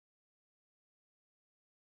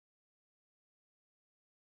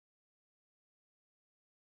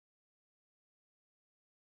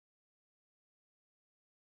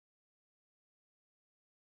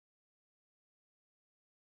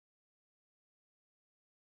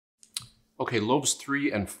Okay, loaves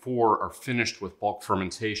 3 and 4 are finished with bulk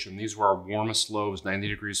fermentation. These were our warmest loaves, 90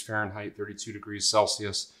 degrees Fahrenheit, 32 degrees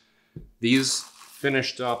Celsius. These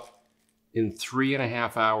finished up in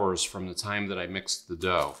 3.5 hours from the time that I mixed the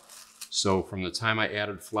dough. So from the time I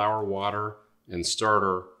added flour, water, and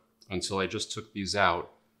starter until I just took these out,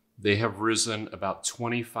 they have risen about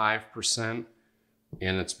 25%,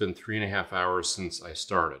 and it's been 3.5 hours since I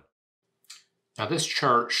started. Now this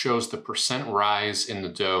chart shows the percent rise in the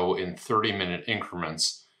dough in 30-minute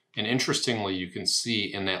increments. And interestingly, you can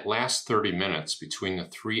see in that last 30 minutes between the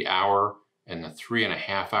 3-hour and the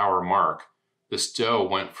 3.5-hour mark, this dough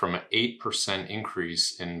went from an 8%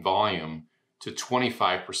 increase in volume to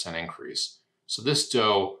 25% increase. So this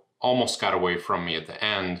dough almost got away from me at the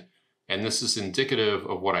end. And this is indicative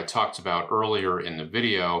of what I talked about earlier in the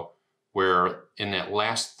video, where in that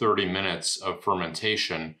last 30 minutes of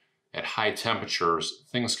fermentation, at high temperatures,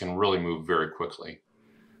 things can really move very quickly.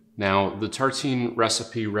 Now, the tartine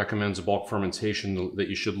recipe recommends a bulk fermentation that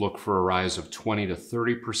you should look for a rise of 20 to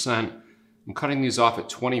 30%. I'm cutting these off at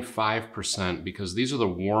 25% because these are the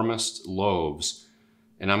warmest loaves,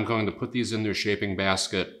 and I'm going to put these into a shaping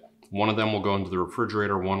basket. One of them will go into the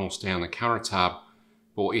refrigerator, one will stay on the countertop.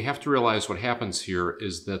 But what you have to realize what happens here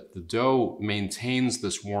is that the dough maintains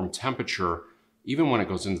this warm temperature even when it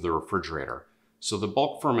goes into the refrigerator. So the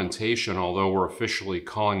bulk fermentation, although we're officially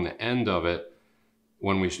calling the end of it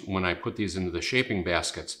when I put these into the shaping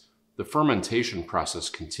baskets, the fermentation process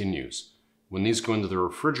continues. When these go into the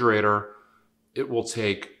refrigerator, it will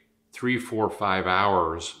take 3, 4, 5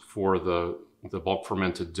 hours for the bulk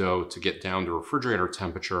fermented dough to get down to refrigerator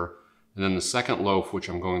temperature. And then the second loaf, which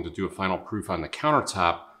I'm going to do a final proof on the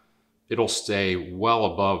countertop, it'll stay well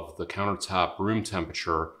above the countertop room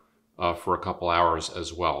temperature for a couple hours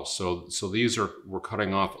as well. So these we're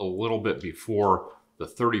cutting off a little bit before the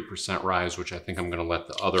 30% rise, which I think I'm going to let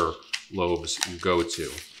the other loaves go to.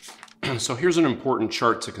 So here's an important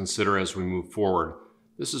chart to consider as we move forward.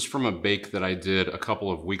 This is from a bake that I did a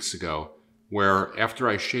couple of weeks ago, where after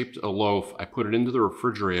I shaped a loaf, I put it into the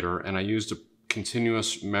refrigerator and I used a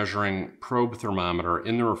continuous measuring probe thermometer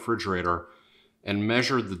in the refrigerator and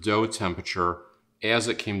measured the dough temperature as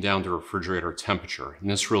it came down to refrigerator temperature. And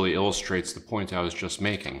this really illustrates the point I was just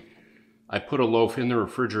making. I put a loaf in the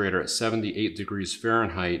refrigerator at 78 degrees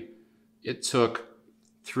Fahrenheit. It took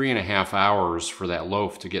 3.5 hours for that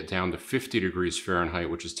loaf to get down to 50 degrees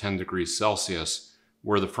Fahrenheit, which is 10 degrees Celsius,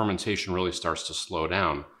 where the fermentation really starts to slow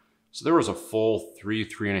down. So there was a full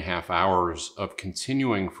 3.5 hours of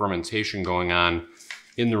continuing fermentation going on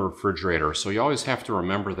in the refrigerator. So you always have to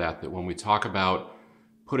remember that when we talk about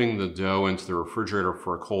putting the dough into the refrigerator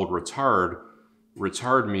for a cold retard,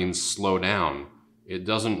 retard means slow down. It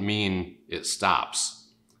doesn't mean it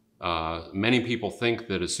stops. Many people think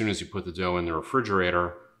that as soon as you put the dough in the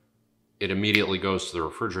refrigerator, it immediately goes to the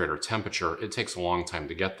refrigerator temperature. It takes a long time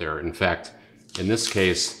to get there. In fact, in this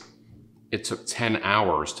case, it took 10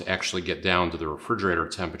 hours to actually get down to the refrigerator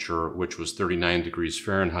temperature, which was 39 degrees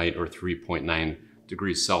Fahrenheit or 3.9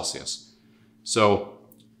 degrees Celsius. So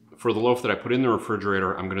for the loaf that I put in the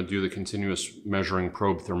refrigerator, I'm going to do the continuous measuring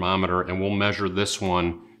probe thermometer, and we'll measure this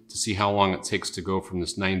one to see how long it takes to go from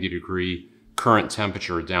this 90-degree current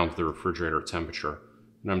temperature down to the refrigerator temperature.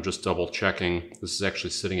 And I'm just double checking. This is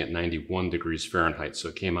actually sitting at 91 degrees Fahrenheit, so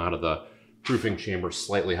it came out of the proofing chamber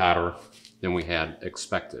slightly hotter than we had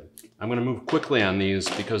expected. I'm going to move quickly on these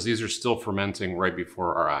because these are still fermenting right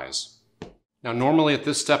before our eyes. Now, normally at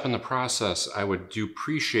this step in the process, I would do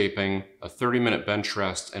pre-shaping, a 30-minute bench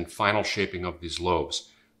rest, and final shaping of these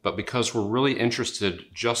loaves. But because we're really interested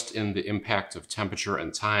just in the impact of temperature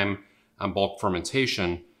and time on bulk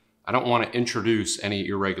fermentation, I don't want to introduce any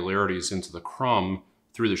irregularities into the crumb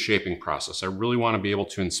through the shaping process. I really want to be able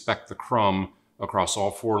to inspect the crumb across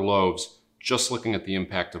all 4 loaves, just looking at the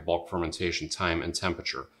impact of bulk fermentation time and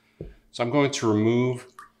temperature. So I'm going to remove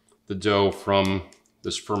the dough from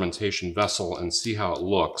this fermentation vessel and see how it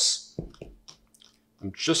looks.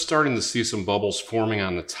 I'm just starting to see some bubbles forming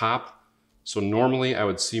on the top. So normally I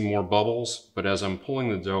would see more bubbles, but as I'm pulling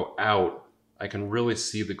the dough out, I can really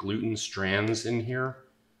see the gluten strands in here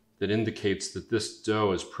that indicates that this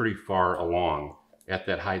dough is pretty far along at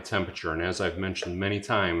that high temperature. And as I've mentioned many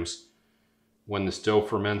times, when this dough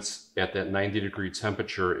ferments at that 90-degree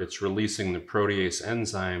temperature, it's releasing the protease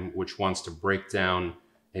enzyme, which wants to break down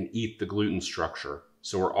and eat the gluten structure.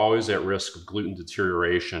 So we're always at risk of gluten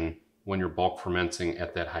deterioration when you're bulk fermenting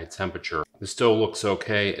at that high temperature. This dough looks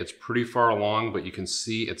okay. It's pretty far along, but you can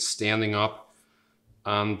see it's standing up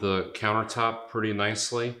on the countertop pretty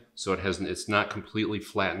nicely. So it's not completely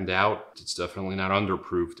flattened out. It's definitely not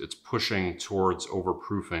underproofed. It's pushing towards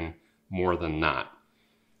overproofing more than not.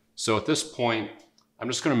 So at this point, I'm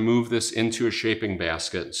just going to move this into a shaping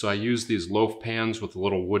basket. So I use these loaf pans with a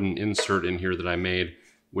little wooden insert in here that I made,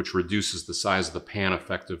 which reduces the size of the pan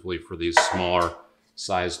effectively for these smaller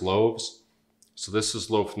sized loaves. So this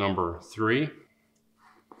is loaf number 3.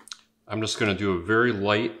 I'm just going to do a very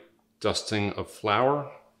light dusting of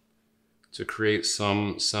flour to create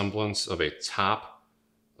some semblance of a top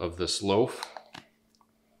of this loaf.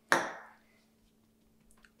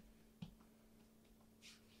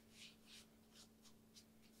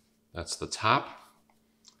 That's the top.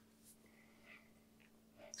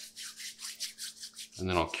 And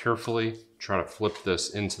then I'll carefully try to flip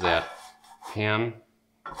this into that pan.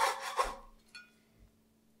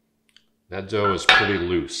 That dough is pretty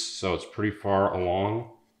loose, so it's pretty far along.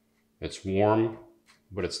 It's warm,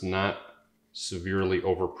 but it's not severely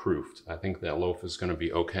overproofed. I think that loaf is going to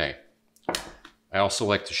be okay. I also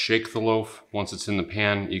like to shake the loaf once it's in the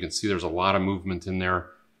pan. You can see there's a lot of movement in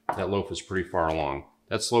there. That loaf is pretty far along.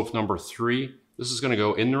 That's loaf number 3. This is going to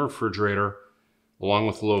go in the refrigerator along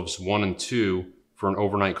with loaves 1 and 2 for an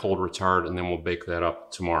overnight cold retard, and then we'll bake that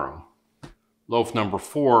up tomorrow. Loaf number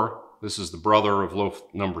 4, this is the brother of loaf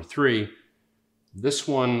number 3. This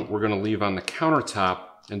one we're going to leave on the countertop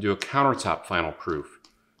and do a countertop final proof.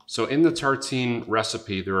 So in the tartine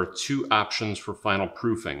recipe, there are 2 options for final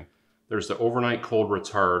proofing. There's the overnight cold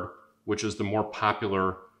retard, which is the more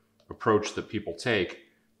popular approach that people take.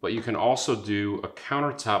 But you can also do a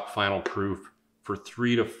countertop final proof for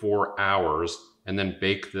 3 to 4 hours and then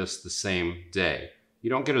bake this the same day. You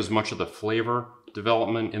don't get as much of the flavor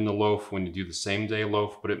development in the loaf when you do the same day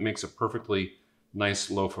loaf, but it makes a perfectly nice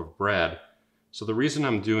loaf of bread. So the reason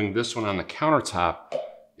I'm doing this one on the countertop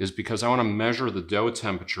is because I want to measure the dough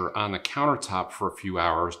temperature on the countertop for a few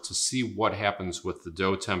hours to see what happens with the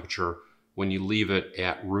dough temperature when you leave it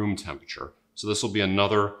at room temperature. So this will be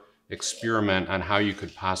another experiment on how you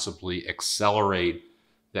could possibly accelerate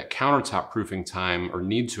that countertop proofing time, or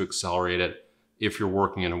need to accelerate it if you're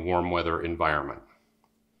working in a warm weather environment.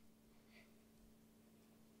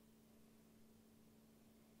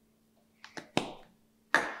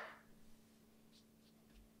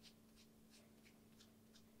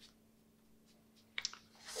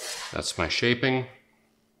 That's my shaping.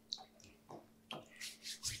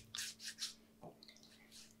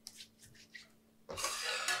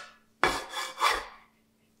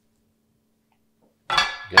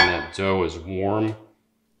 Again, that dough is warm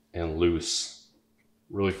and loose,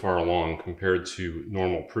 really far along compared to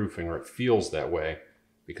normal proofing, or it feels that way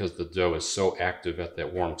because the dough is so active at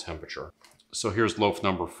that warm temperature. So here's loaf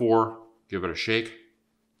number 4. Give it a shake.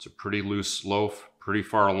 It's a pretty loose loaf, pretty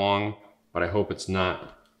far along, but I hope it's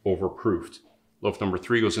not overproofed. Loaf number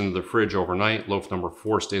 3 goes into the fridge overnight. Loaf number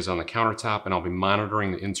 4 stays on the countertop, and I'll be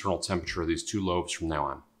monitoring the internal temperature of these 2 loaves from now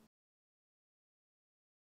on.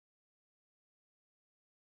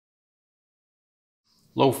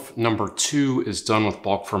 Loaf number 2 is done with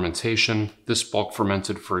bulk fermentation. This bulk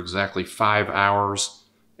fermented for exactly 5 hours,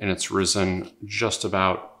 and it's risen just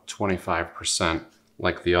about 25%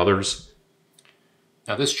 like the others.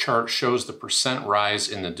 Now this chart shows the percent rise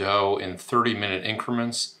in the dough in 30-minute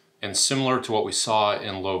increments, and similar to what we saw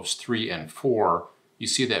in loaves 3 and 4, you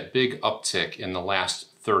see that big uptick in the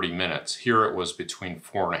last 30 minutes. Here it was between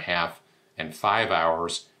 4.5 and 5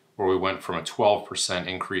 hours, where we went from a 12%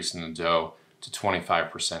 increase in the dough to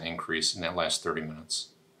 25% increase in that last 30 minutes.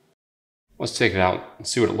 Let's take it out and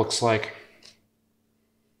see what it looks like.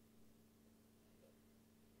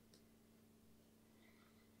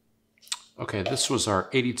 Okay, this was our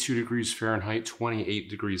 82 degrees Fahrenheit,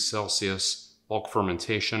 28 degrees Celsius bulk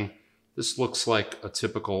fermentation. This looks like a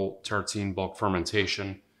typical tartine bulk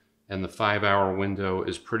fermentation, and the 5-hour window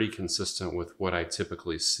is pretty consistent with what I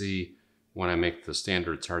typically see when I make the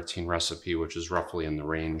standard tartine recipe, which is roughly in the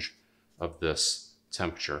range of this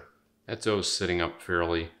temperature. That dough is sitting up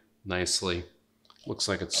fairly nicely. Looks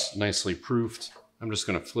like it's nicely proofed. I'm just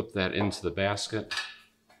going to flip that into the basket.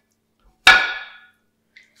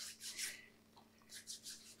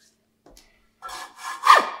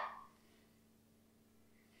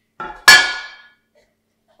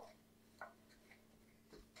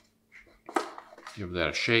 Give that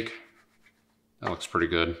a shake. That looks pretty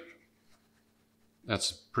good.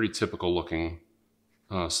 That's a pretty typical looking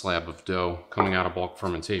slab of dough coming out of bulk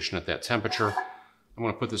fermentation at that temperature. I'm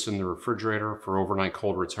going to put this in the refrigerator for overnight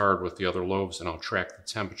cold retard with the other loaves, and I'll track the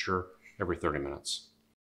temperature every 30 minutes.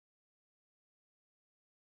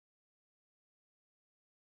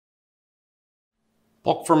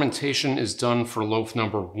 Bulk fermentation is done for loaf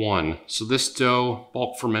number 1. So this dough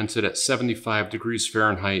bulk fermented at 75 degrees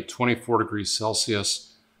Fahrenheit, 24 degrees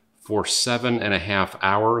Celsius for 7.5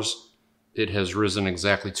 hours. it has risen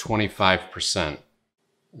exactly 25%.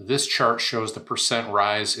 This chart shows the percent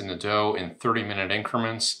rise in the dough in 30-minute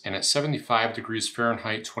increments, and at 75 degrees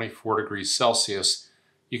Fahrenheit, 24 degrees Celsius,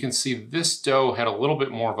 you can see this dough had a little bit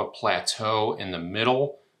more of a plateau in the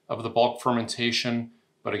middle of the bulk fermentation,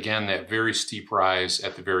 but again, that very steep rise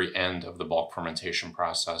at the very end of the bulk fermentation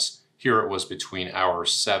process. Here it was between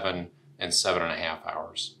hours 7 and 7.5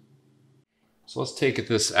 hours. So let's take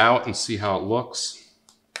this out and see how it looks.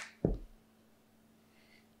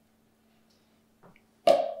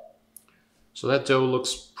 So that dough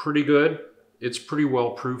looks pretty good. It's pretty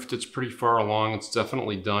well proofed. It's pretty far along. It's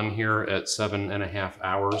definitely done here at 7.5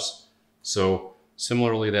 hours. So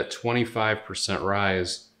similarly, that 25%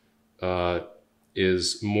 rise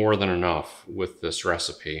is more than enough with this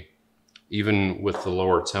recipe, even with the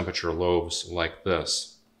lower temperature loaves like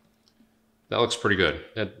this. That looks pretty good.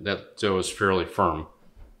 That dough is fairly firm.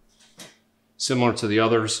 Similar to the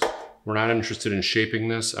others, we're not interested in shaping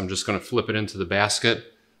this. I'm just going to flip it into the basket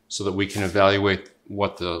so that we can evaluate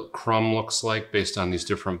what the crumb looks like based on these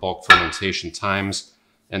different bulk fermentation times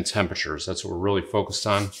and temperatures. That's what we're really focused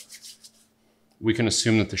on. We can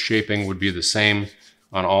assume that the shaping would be the same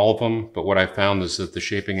on all of them, but what I found is that the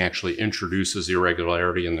shaping actually introduces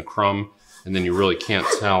irregularity in the crumb, and then you really can't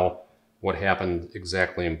tell what happened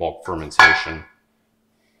exactly in bulk fermentation.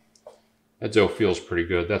 That dough feels pretty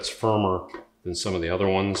good. That's firmer than some of the other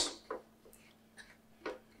ones.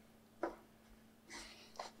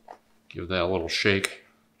 Give that a little shake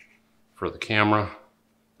for the camera.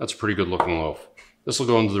 That's a pretty good looking loaf. This will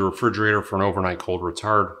go into the refrigerator for an overnight cold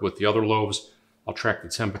retard with the other loaves. I'll track the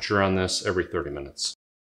temperature on this every 30 minutes.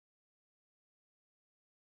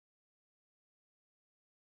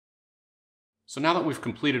 So now that we've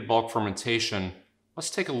completed bulk fermentation, let's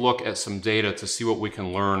take a look at some data to see what we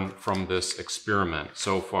can learn from this experiment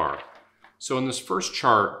so far. So in this first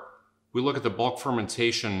chart, we look at the bulk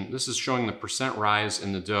fermentation. This is showing the percent rise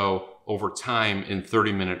in the dough over time in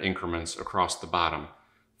 30-minute increments across the bottom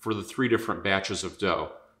for the 3 different batches of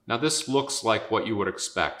dough. Now this looks like what you would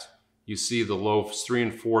expect. You see the loaves 3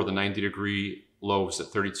 and 4, the 90-degree loaves at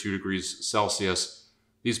 32 degrees Celsius.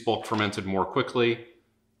 These bulk fermented more quickly.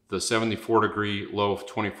 The 74-degree loaf,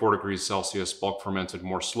 24 degrees Celsius, bulk fermented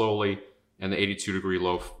more slowly, and the 82-degree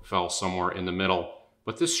loaf fell somewhere in the middle.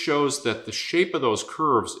 But this shows that the shape of those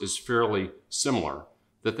curves is fairly similar,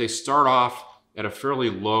 that they start off at a fairly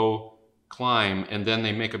low climb and then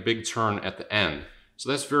they make a big turn at the end. So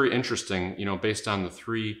that's very interesting, you know, based on the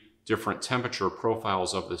 3 different temperature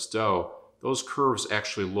profiles of this dough, those curves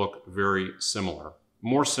actually look very similar,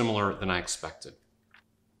 more similar than I expected.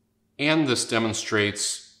 And this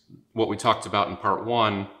demonstrates what we talked about in part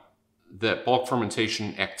 1, that bulk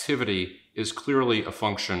fermentation activity is clearly a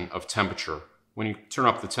function of temperature. When you turn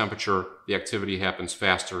up the temperature, the activity happens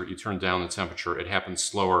faster. You turn down the temperature, it happens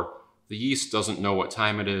slower. The yeast doesn't know what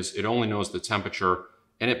time it is. It only knows the temperature,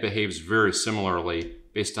 and it behaves very similarly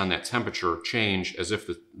based on that temperature change as if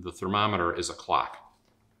the thermometer is a clock.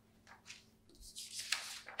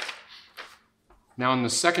 Now in the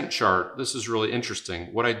second chart, this is really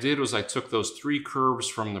interesting. What I did was I took those 3 curves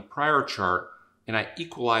from the prior chart and I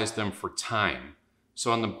equalized them for time.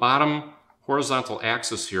 So on the bottom horizontal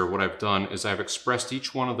axis here, what I've done is I've expressed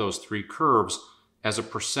each one of those 3 curves as a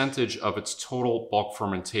percentage of its total bulk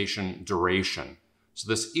fermentation duration. So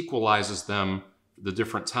this equalizes them, the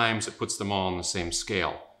different times, it puts them all on the same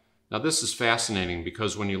scale. Now this is fascinating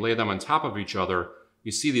because when you lay them on top of each other,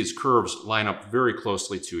 you see these curves line up very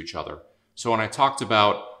closely to each other. So when I talked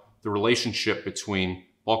about the relationship between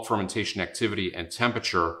bulk fermentation activity and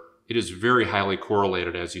temperature, it is very highly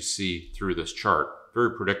correlated, as you see through this chart,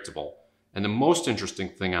 very predictable. And the most interesting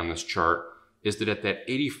thing on this chart is that at that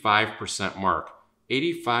 85% mark,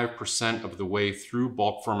 85% of the way through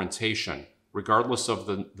bulk fermentation, regardless of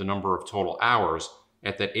the number of total hours,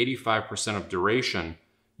 at that 85% of duration,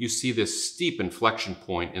 you see this steep inflection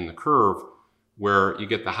point in the curve where you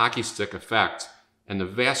get the hockey stick effect, and the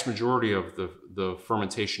vast majority of the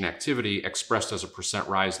fermentation activity expressed as a percent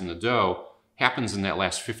rise in the dough happens in that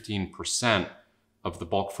last 15% of the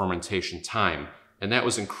bulk fermentation time. And that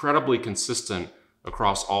was incredibly consistent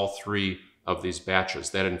across all 3 of these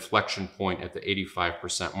batches, that inflection point at the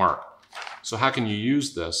 85% mark. So how can you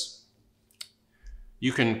use this?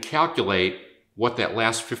 You can calculate what that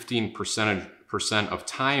last 15% of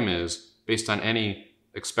time is based on any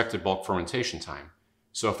expected bulk fermentation time.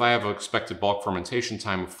 So if I have an expected bulk fermentation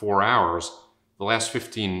time of 4 hours, the last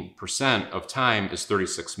 15% of time is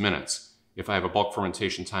 36 minutes. If I have a bulk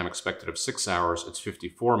fermentation time expected of 6 hours, it's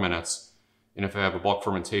 54 minutes. And if I have a bulk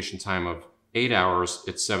fermentation time of 8 hours,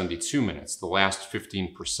 it's 72 minutes, the last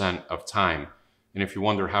 15% of time. And if you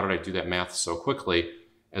wonder, how did I do that math so quickly?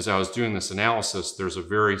 As I was doing this analysis, there's a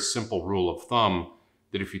very simple rule of thumb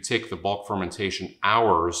that if you take the bulk fermentation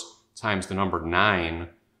hours times the number 9,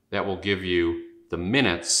 that will give you the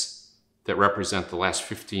minutes that represent the last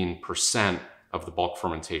 15% of the bulk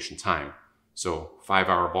fermentation time. So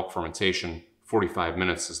 5-hour bulk fermentation, 45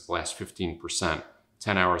 minutes is the last 15%.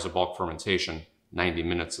 10 hours of bulk fermentation, 90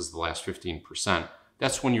 minutes is the last 15%.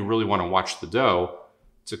 That's when you really want to watch the dough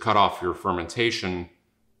to cut off your fermentation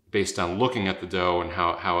based on looking at the dough and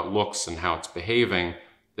how it looks and how it's behaving.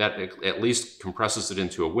 That at least compresses it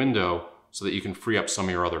into a window so that you can free up some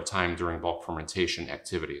of your other time during bulk fermentation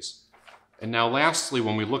activities. And now lastly,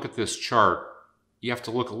 when we look at this chart, you have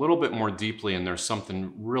to look a little bit more deeply, and there's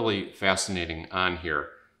something really fascinating on here,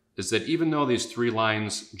 is that even though these 3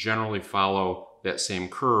 lines generally follow that same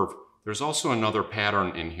curve, there's also another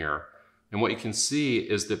pattern in here. And what you can see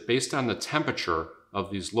is that based on the temperature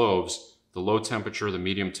of these loaves, the low temperature, the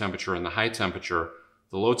medium temperature, and the high temperature,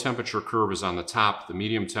 the low temperature curve is on the top, the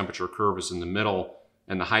medium temperature curve is in the middle,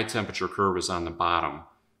 and the high temperature curve is on the bottom.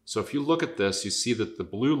 So if you look at this, you see that the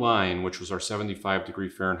blue line, which was our 75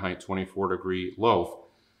 Fahrenheit, 24 loaf,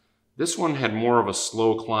 this one had more of a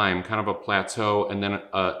slow climb, kind of a plateau, and then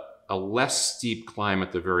a less steep climb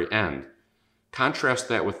at the very end. Contrast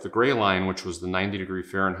that with the gray line, which was the 90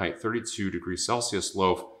 Fahrenheit, 32 Celsius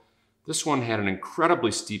loaf. This one had an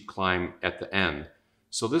incredibly steep climb at the end.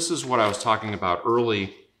 So this is what I was talking about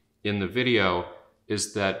early in the video,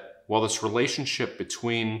 is that while this relationship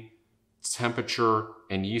between temperature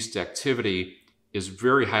and yeast activity is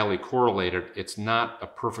very highly correlated, it's not a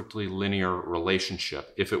perfectly linear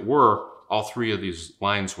relationship. If it were, all 3 of these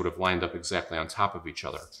lines would have lined up exactly on top of each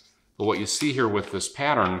other. But what you see here with this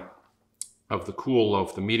pattern of the cool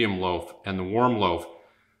loaf, the medium loaf, and the warm loaf,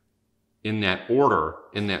 in that order,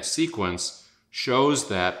 in that sequence, shows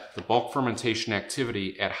that the bulk fermentation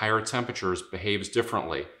activity at higher temperatures behaves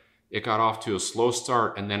differently. It got off to a slow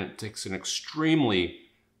start, and then it takes an extremely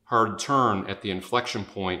hard turn at the inflection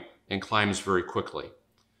point and climbs very quickly.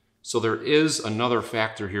 So there is another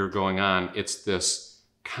factor here going on. It's this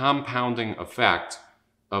compounding effect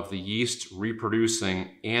of the yeast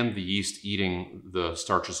reproducing and the yeast eating the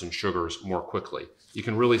starches and sugars more quickly. You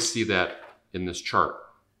can really see that in this chart.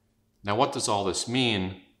 Now, what does all this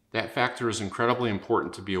mean? That factor is incredibly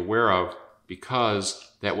important to be aware of,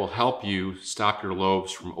 because that will help you stop your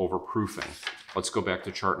loaves from overproofing. Let's go back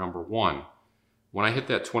to chart number 1. When I hit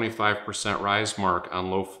that 25% rise mark on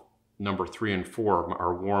loaf number 3 and 4,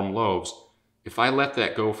 our warm loaves, if I let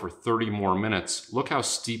that go for 30 more minutes, look how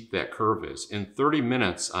steep that curve is. In 30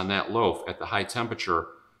 minutes on that loaf at the high temperature,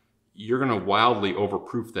 you're going to wildly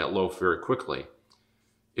overproof that loaf very quickly.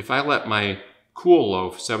 If I let my cool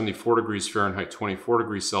loaf, 74 Fahrenheit,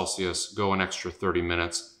 24 Celsius, go an extra 30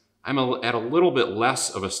 minutes, I'm at a little bit less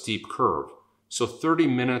of a steep curve. So 30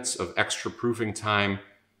 minutes of extra proofing time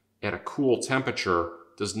at a cool temperature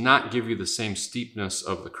does not give you the same steepness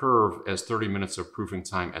of the curve as 30 minutes of proofing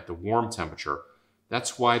time at the warm temperature.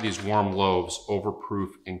 That's why these warm loaves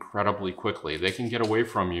overproof incredibly quickly. They can get away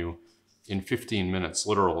from you in 15 minutes,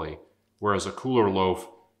 literally, whereas a cooler loaf,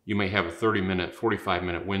 you may have a 30-minute,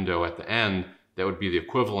 45-minute window at the end that would be the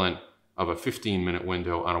equivalent of a 15-minute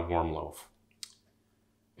window on a warm loaf.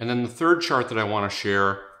 And then the third chart that I want to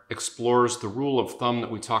share explores the rule of thumb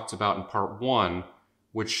that we talked about in part 1,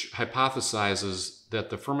 which hypothesizes that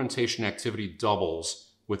the fermentation activity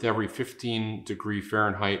doubles with every 15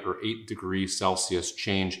 Fahrenheit or 8 Celsius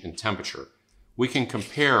change in temperature. We can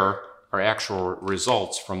compare our actual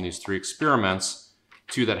results from these 3 experiments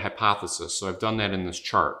to that hypothesis. So I've done that in this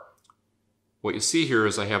chart. What you see here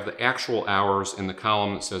is I have the actual hours in the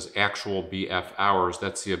column that says actual BF hours.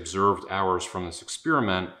 That's the observed hours from this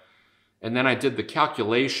experiment. And then I did the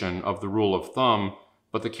calculation of the rule of thumb,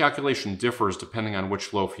 but the calculation differs depending on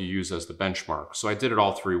which loaf you use as the benchmark. So I did it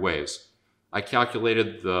all 3 ways. I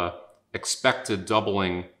calculated the expected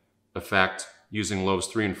doubling effect using loaves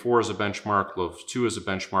 3 and 4 as a benchmark, loaf 2 as a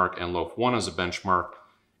benchmark, and loaf 1 as a benchmark.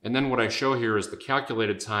 And then what I show here is the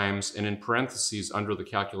calculated times, and in parentheses under the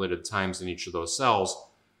calculated times in each of those cells,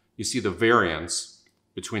 you see the variance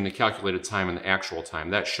between the calculated time and the actual time.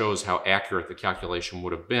 That shows how accurate the calculation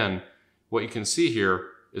would have been. What you can see here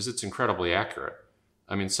is it's incredibly accurate.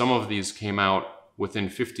 I mean, some of these came out within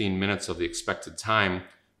 15 minutes of the expected time.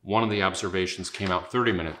 One of the observations came out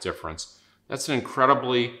 30-minute difference. That's an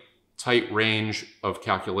incredibly tight range of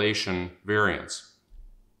calculation variance.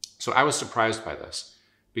 So I was surprised by this,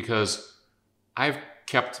 because I've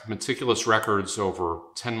kept meticulous records over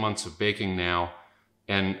 10 months of baking now,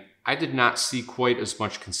 and I did not see quite as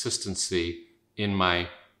much consistency in my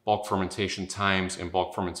bulk fermentation times and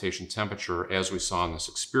bulk fermentation temperature as we saw in this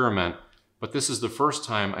experiment, but this is the first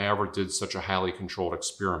time I ever did such a highly controlled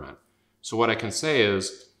experiment. So what I can say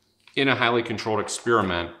is, in a highly controlled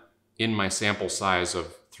experiment, in my sample size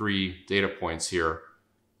of 3 data points here,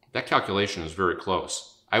 that calculation is very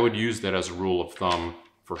close. I would use that as a rule of thumb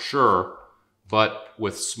for sure, but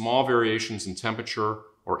with small variations in temperature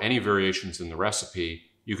or any variations in the recipe,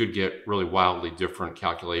 you could get really wildly different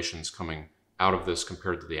calculations coming out of this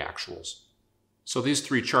compared to the actuals. So these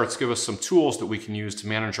 3 charts give us some tools that we can use to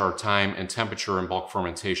manage our time and temperature in bulk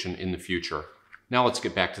fermentation in the future. Now let's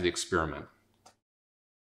get back to the experiment.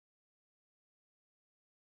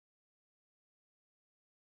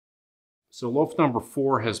 So loaf number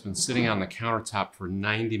 4 has been sitting on the countertop for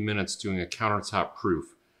 90 minutes doing a countertop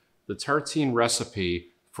proof. The tartine recipe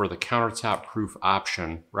for the countertop proof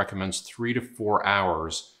option recommends 3 to 4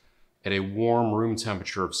 hours at a warm room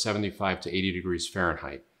temperature of 75 to 80 degrees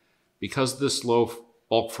Fahrenheit. Because this loaf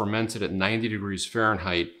bulk fermented at 90 degrees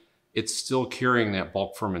Fahrenheit, it's still carrying that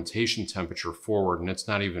bulk fermentation temperature forward, and it's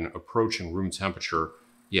not even approaching room temperature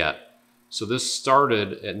yet. So this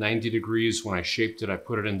started at 90 degrees. When I shaped it, I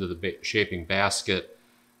put it into the shaping basket.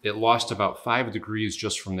 It lost about 5 degrees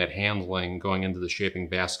just from that handling going into the shaping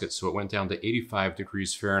basket. So it went down to 85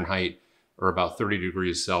 degrees Fahrenheit, or about 30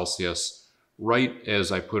 degrees Celsius, right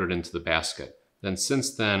as I put it into the basket. Then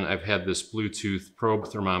since then, I've had this Bluetooth probe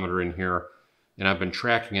thermometer in here, and I've been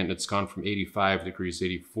tracking it, and it's gone from 85 degrees,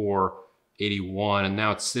 84, 81, and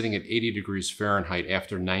now it's sitting at 80 degrees Fahrenheit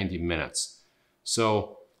after 90 minutes.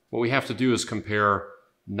 So what we have to do is compare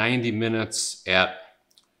 90 minutes at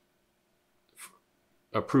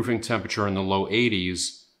a proofing temperature in the low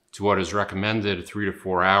 80s to what is recommended 3 to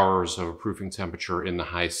 4 hours of a proofing temperature in the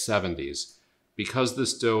high 70s. Because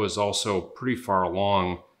this dough is also pretty far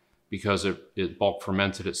along, because it bulk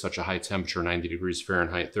fermented at such a high temperature, 90 degrees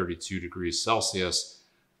Fahrenheit, 32 degrees Celsius,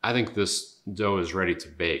 I think this dough is ready to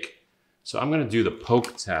bake. So I'm going to do the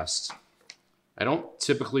poke test. I don't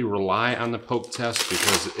typically rely on the poke test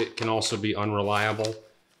because it can also be unreliable.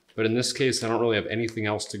 But in this case, I don't really have anything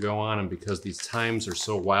else to go on, and because these times are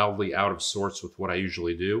so wildly out of sorts with what I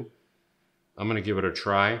usually do, I'm going to give it a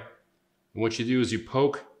try. And what you do is you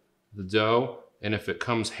poke the dough, and if it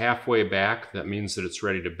comes halfway back, that means that it's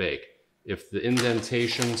ready to bake. If the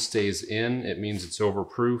indentation stays in, it means it's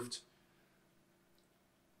overproofed.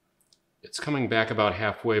 It's coming back about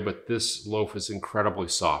halfway, but this loaf is incredibly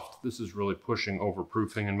soft. This is really pushing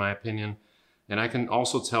overproofing in my opinion. And I can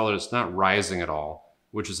also tell that it's not rising at all,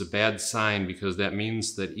 which is a bad sign because that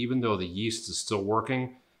means that even though the yeast is still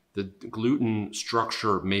working, the gluten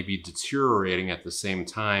structure may be deteriorating at the same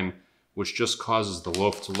time, which just causes the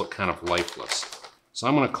loaf to look kind of lifeless. So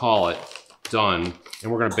I'm going to call it done,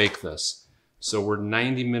 and we're going to bake this. So we're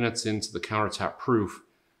 90 minutes into the countertop proof,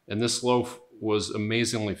 and this loaf was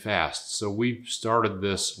amazingly fast. So we started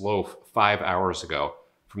this loaf 5 hours ago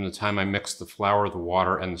from the time I mixed the flour, the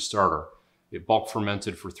water, and the starter. It bulk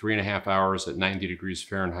fermented for 3.5 hours at 90 degrees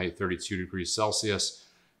Fahrenheit, 32 degrees Celsius.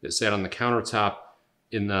 It sat on the countertop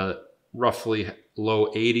in the roughly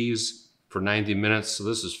low 80s for 90 minutes. So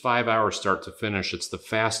this is 5 hours start to finish. It's the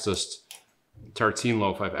fastest tartine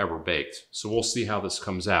loaf I've ever baked. So we'll see how this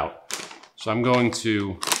comes out. So I'm going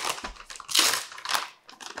to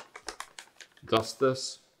dust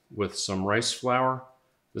this with some rice flour.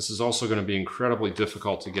 This is also going to be incredibly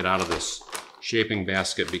difficult to get out of this shaping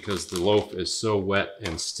basket because the loaf is so wet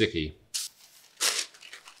and sticky.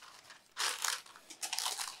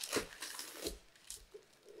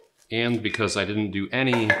 And because I didn't do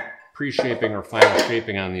any pre-shaping or final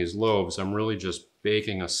shaping on these loaves, I'm really just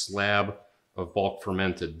baking a slab of bulk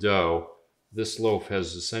fermented dough. This loaf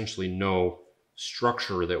has essentially no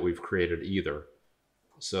structure that we've created either.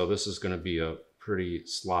 So this is going to be a pretty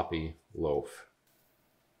sloppy loaf.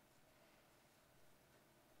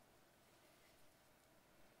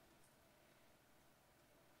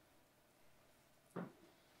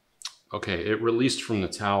 Okay, it released from the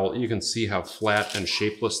towel. You can see how flat and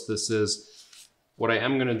shapeless this is. What I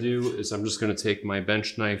am going to do is I'm just going to take my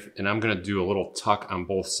bench knife and I'm going to do a little tuck on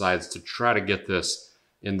both sides to try to get this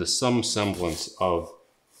into some semblance of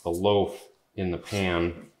a loaf in the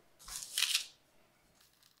pan.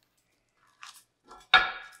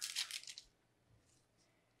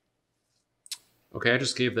 Okay, I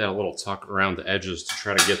just gave that a little tuck around the edges to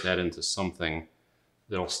try to get that into something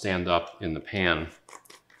that'll stand up in the pan.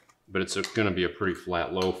 But it's going to be a pretty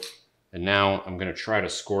flat loaf. And now I'm going to try to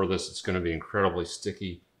score this. It's going to be incredibly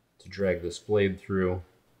sticky to drag this blade through.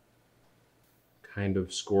 Kind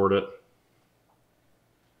of scored it.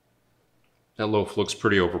 That loaf looks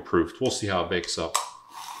pretty overproofed. We'll see how it bakes up.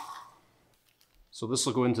 So this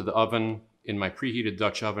will go into the oven in my preheated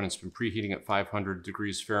Dutch oven. It's been preheating at 500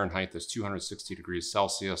 degrees Fahrenheit. That's 260 degrees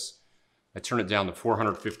Celsius. I turn it down to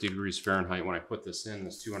 450 degrees Fahrenheit when I put this in.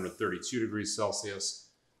 That's 232 degrees Celsius.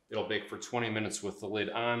 It'll bake for 20 minutes with the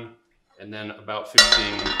lid on, and then about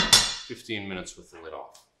 15 minutes with the lid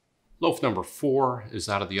off. Loaf number 4 is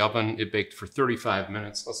out of the oven. It baked for 35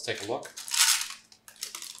 minutes. Let's take a look.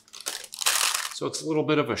 So it's a little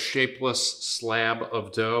bit of a shapeless slab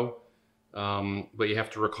of dough, but you have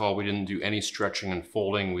to recall we didn't do any stretching and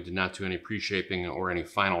folding. We did not do any pre-shaping or any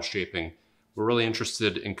final shaping. We're really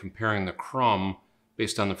interested in comparing the crumb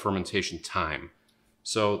based on the fermentation time.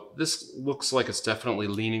 So this looks like it's definitely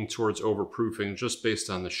leaning towards overproofing just based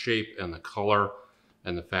on the shape and the color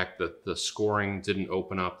and the fact that the scoring didn't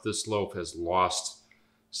open up. This loaf has lost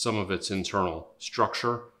some of its internal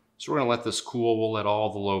structure. So we're gonna let this cool. We'll let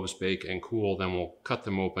all the loaves bake and cool, then we'll cut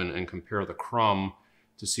them open and compare the crumb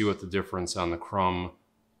to see what the difference on the crumb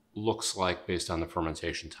looks like based on the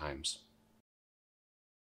fermentation times.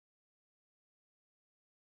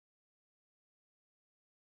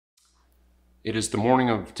 It is the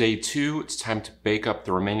morning of day 2. It's time to bake up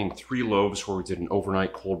the remaining 3 loaves where we did an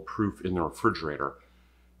overnight cold proof in the refrigerator.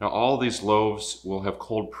 Now all these loaves will have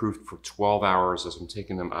cold proofed for 12 hours as I'm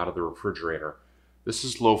taking them out of the refrigerator. This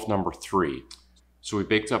is loaf number 3. So we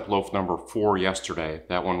baked up loaf number 4 yesterday.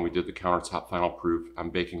 That one we did the countertop final proof.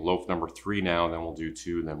 I'm baking loaf number 3 now, then we'll do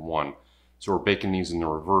 2 and then 1. So we're baking these in the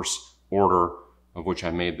reverse order of which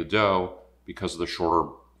I made the dough because of the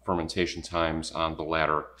shorter fermentation times on the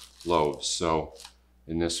latter loaves. So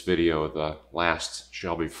in this video, the last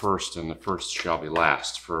shall be first and the first shall be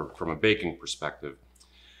last from a baking perspective.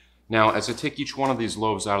 Now, as I take each one of these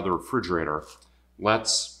loaves out of the refrigerator,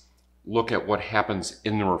 let's look at what happens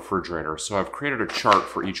in the refrigerator. So I've created a chart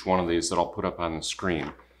for each one of these that I'll put up on the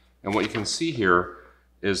screen. And what you can see here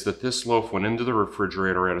is that this loaf went into the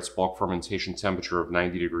refrigerator at its bulk fermentation temperature of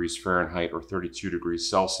 90 degrees Fahrenheit or 32 degrees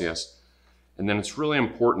Celsius. And then it's really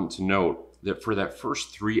important to note that for that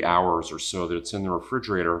first 3 hours or so that it's in the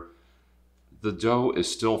refrigerator, the dough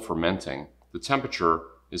is still fermenting. The temperature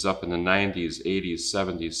is up in the 90s, 80s,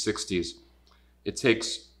 70s, 60s. It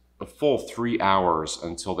takes a full 3 hours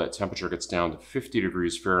until that temperature gets down to 50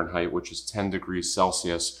 degrees Fahrenheit, which is 10 degrees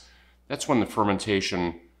Celsius. That's when the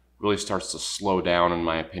fermentation really starts to slow down, in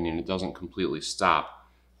my opinion. It doesn't completely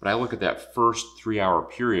stop. But I look at that first 3-hour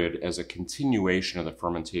period as a continuation of the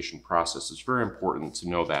fermentation process. It's very important to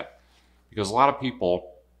know that because a lot of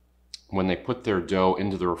people, when they put their dough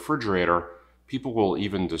into the refrigerator, people will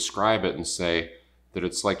even describe it and say that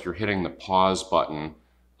it's like you're hitting the pause button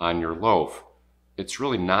on your loaf. It's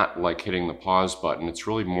really not like hitting the pause button. It's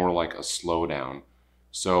really more like a slowdown.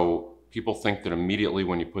 So people think that immediately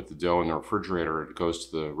when you put the dough in the refrigerator, it goes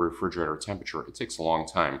to the refrigerator temperature. It takes a long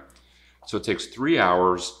time. So it takes 3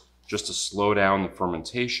 hours just to slow down the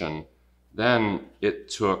fermentation. Then it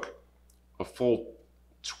took a full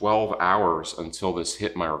 12 hours until this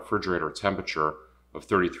hit my refrigerator temperature of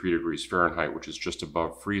 33 degrees Fahrenheit, which is just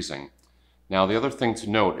above freezing. Now, the other thing to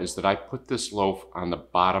note is that I put this loaf on the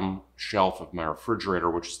bottom shelf of my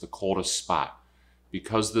refrigerator, which is the coldest spot.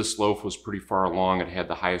 Because this loaf was pretty far along, it had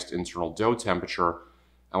the highest internal dough temperature,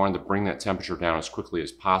 I wanted to bring that temperature down as quickly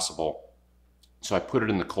as possible. So I put it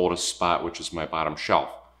in the coldest spot, which is my bottom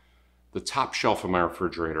shelf. The top shelf of my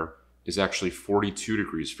refrigerator is actually 42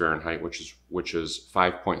 degrees Fahrenheit, which is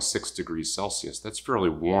 5.6 degrees Celsius. That's fairly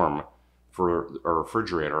warm for a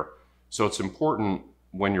refrigerator. So it's important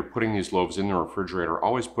when you're putting these loaves in the refrigerator,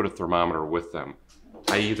 always put a thermometer with them.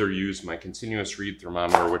 I either use my continuous read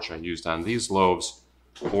thermometer, which I used on these loaves,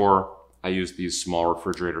 or I use these small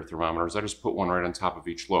refrigerator thermometers. I just put one right on top of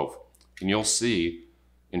each loaf. And you'll see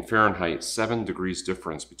in Fahrenheit, 7 degrees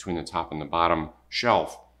difference between the top and the bottom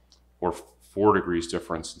shelf, or 4 degrees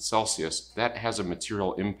difference in Celsius. That has a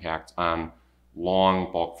material impact on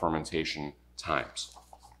long bulk fermentation times.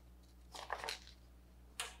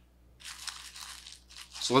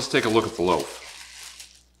 So let's take a look at the loaf.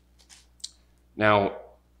 Now,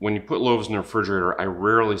 when you put loaves in the refrigerator, I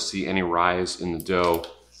rarely see any rise in the dough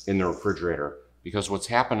in the refrigerator because what's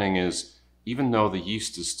happening is even though the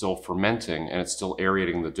yeast is still fermenting and it's still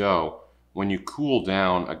aerating the dough, when you cool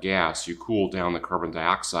down a gas, you cool down the carbon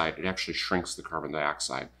dioxide, it actually shrinks the carbon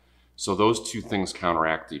dioxide. So those two things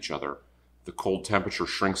counteract each other. The cold temperature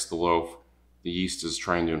shrinks the loaf, the yeast is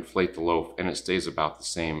trying to inflate the loaf, and it stays about the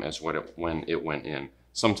same as when it went in.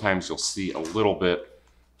 Sometimes you'll see a little bit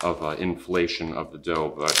of inflation of the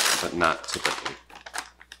dough, but not typically.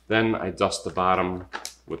 Then I dust the bottom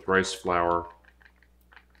with rice flour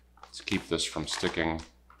to keep this from sticking.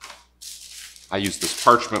 I use this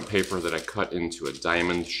parchment paper that I cut into a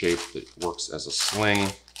diamond shape that works as a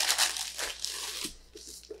sling.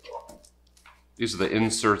 These are the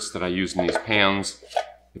inserts that I use in these pans.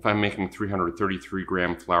 If I'm making 333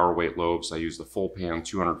 gram flour weight loaves, I use the full pan,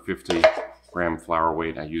 250 gram flour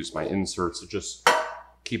weight. I use my inserts. It just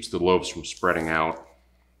keeps the loaves from spreading out.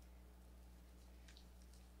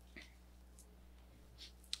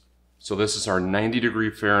 So this is our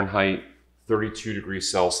 90-degree Fahrenheit, 32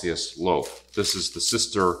 degrees Celsius loaf. This is the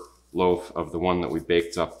sister loaf of the one that we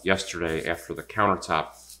baked up yesterday after the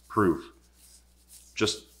countertop proof.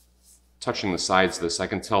 Just touching the sides of this, I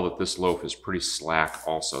can tell that this loaf is pretty slack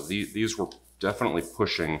also. These were definitely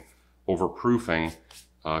pushing overproofing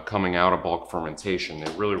coming out of bulk fermentation.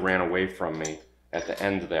 They really ran away from me at the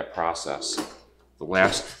end of that process. The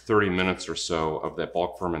last 30 minutes or so of that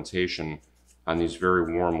bulk fermentation on these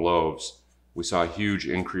very warm loaves, we saw a huge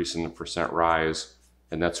increase in the percent rise,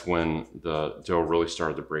 and that's when the dough really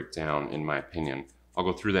started to break down, in my opinion. I'll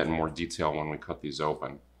go through that in more detail when we cut these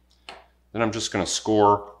open. Then I'm just going to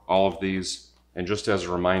score all of these, and just as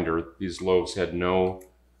a reminder, these loaves had no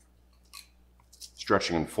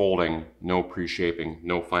stretching and folding, no pre-shaping,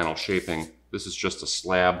 no final shaping. This is just a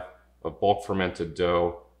slab of bulk fermented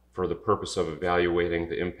dough for the purpose of evaluating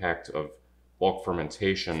the impact of bulk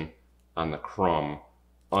fermentation on the crumb,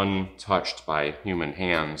 untouched by human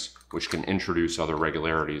hands, which can introduce other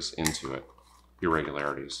irregularities into it.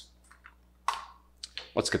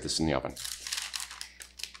 Let's get this in the oven.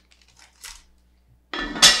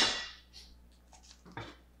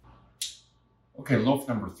 Okay, loaf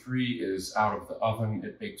number 3 is out of the oven.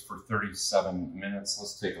 It baked for 37 minutes.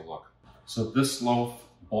 Let's take a look. So this loaf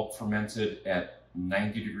bulk fermented at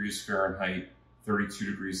 90 degrees Fahrenheit,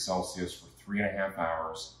 32 degrees Celsius for 3.5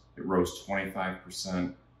 hours. It rose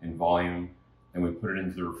 25% in volume, and we put it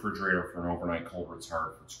into the refrigerator for an overnight cold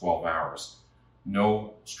retard for 12 hours.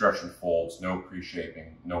 No stretch and folds, no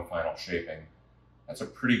pre-shaping, no final shaping. That's a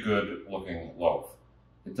pretty good looking loaf.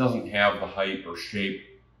 It doesn't have the height or shape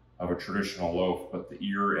of a traditional loaf, but the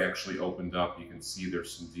ear actually opened up. You can see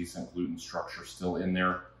there's some decent gluten structure still in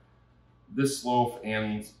there. This loaf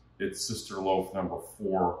and its sister loaf number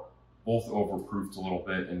 4 both overproofed a little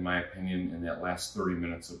bit, in my opinion, in that last 30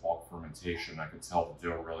 minutes of bulk fermentation. I could tell the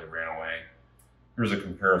dough really ran away. Here's a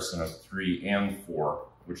comparison of 3 and 4,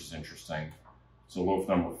 which is interesting. So loaf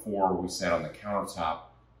number 4, we sat on the countertop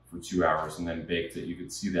for 2 hours and then baked it. You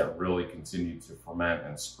could see that really continued to ferment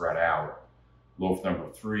and spread out. Loaf number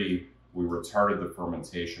 3, we retarded the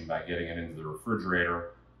fermentation by getting it into the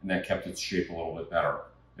refrigerator, and that kept its shape a little bit better.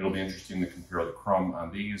 It'll be interesting to compare the crumb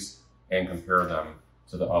on these and compare them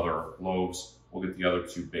to the other loaves. We'll get the other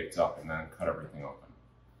 2 baked up and then cut everything open.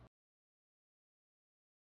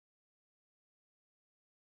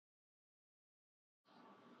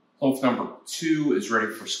 Loaf number 2 is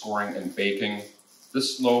ready for scoring and baking.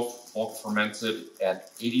 This loaf bulk fermented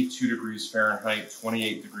at 82 degrees Fahrenheit,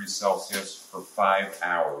 28 degrees Celsius for 5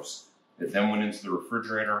 hours. It then went into the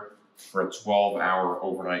refrigerator for a 12-hour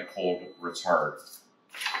overnight cold retard.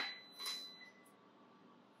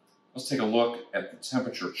 Let's take a look at the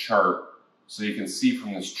temperature chart so you can see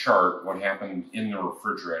from this chart what happened in the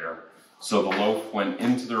refrigerator. So the loaf went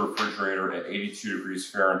into the refrigerator at 82 degrees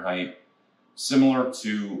Fahrenheit. Similar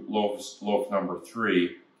to loaf number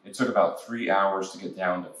 3, it took about 3 hours to get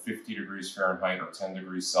down to 50 degrees Fahrenheit or 10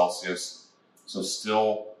 degrees Celsius. So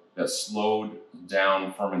still that slowed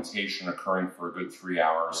down fermentation occurring for a good 3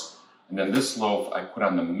 hours. And then this loaf I put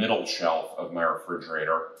on the middle shelf of my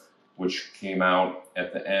refrigerator, which came out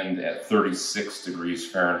at the end at 36 degrees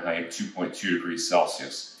Fahrenheit, 2.2 degrees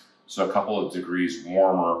Celsius. So a couple of degrees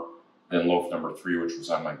warmer than loaf number 3, which was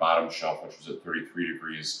on my bottom shelf, which was at 33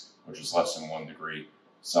 degrees, which is less than 1 degree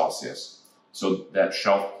Celsius. So that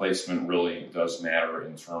shelf placement really does matter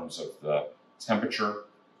in terms of the temperature.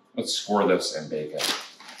 Let's score this and bake it.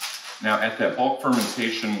 Now at that bulk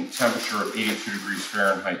fermentation temperature of 82 degrees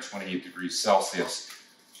Fahrenheit, 28 degrees Celsius,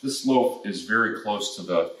 this loaf is very close to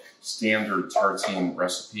the standard tartine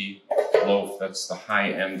recipe loaf. That's the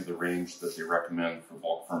high end of the range that they recommend for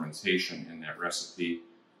bulk fermentation in that recipe.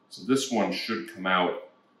 So this one should come out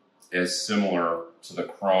as similar to the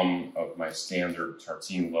crumb of my standard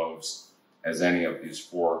tartine loaves as any of these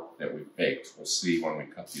 4 that we've baked. We'll see when we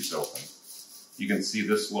cut these open. You can see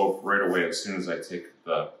this loaf right away as soon as I take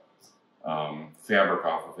the fabric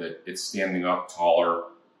off of it. It's standing up taller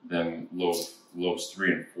than loaves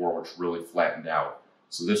 3 and 4, which really flattened out.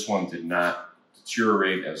 So this one did not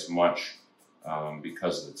deteriorate as much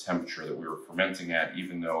because of the temperature that we were fermenting at,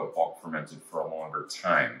 even though it bulk fermented for a longer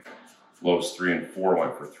time. Loaves 3 and 4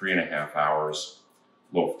 went for 3.5 hours.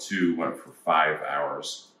 Loaf 2 went for 5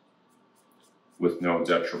 hours. with no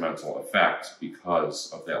detrimental effect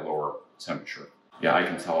because of that lower temperature. Yeah, I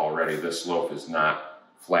can tell already this loaf is not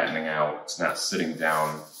flattening out. It's not sitting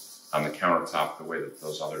down on the countertop the way that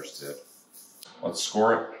those others did. Let's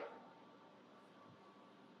score it.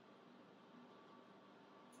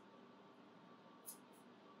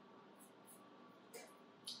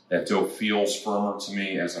 That dough feels firmer to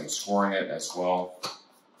me as I'm scoring it as well.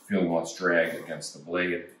 Feeling less drag against the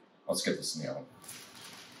blade. Let's get this in the oven.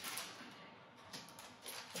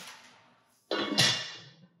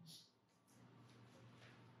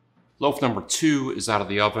 Loaf number 2 is out of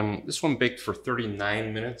the oven. This one baked for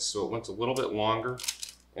 39 minutes, so it went a little bit longer,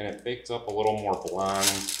 and it baked up a little more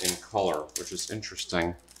blonde in color, which is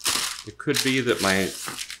interesting. It could be that my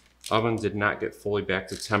oven did not get fully back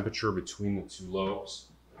to temperature between the two loaves.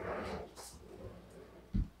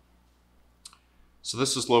 So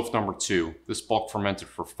this is loaf number 2. This bulk fermented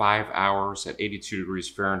for 5 hours at 82 degrees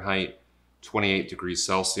Fahrenheit, 28 degrees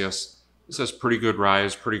Celsius. This has pretty good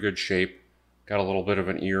rise, pretty good shape. Got a little bit of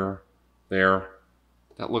an ear there.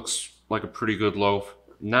 That looks like a pretty good loaf.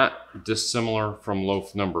 Not dissimilar from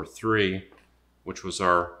loaf number 3, which was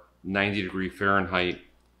our 90 degree Fahrenheit,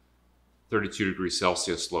 32 degrees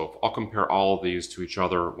Celsius loaf. I'll compare all of these to each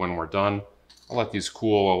other when we're done. I'll let these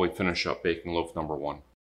cool while we finish up baking loaf number 1.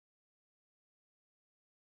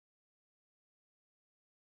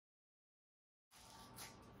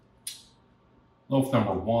 Loaf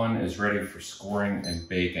number 1 is ready for scoring and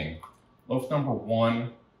baking. Loaf number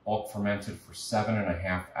 1 bulk fermented for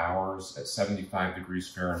 7.5 hours at 75 degrees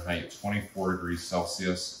Fahrenheit, 24 degrees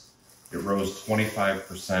Celsius. It rose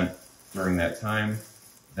 25% during that time.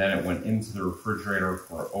 Then it went into the refrigerator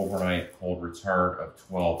for an overnight cold retard of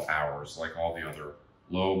 12 hours, like all the other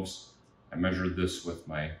loaves. I measured this with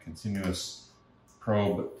my continuous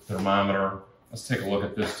probe thermometer. Let's take a look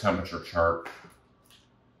at this temperature chart.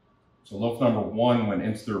 So loaf number 1 went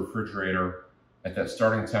into the refrigerator at that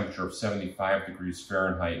starting temperature of 75 degrees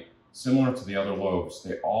Fahrenheit. Similar to the other loaves,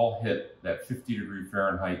 they all hit that 50 degree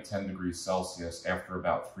Fahrenheit, 10 degrees Celsius after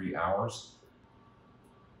about 3 hours.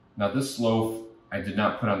 Now this loaf, I did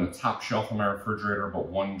not put on the top shelf of my refrigerator, but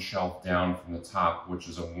one shelf down from the top, which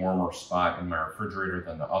is a warmer spot in my refrigerator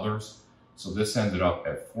than the others. So this ended up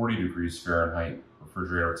at 40 degrees Fahrenheit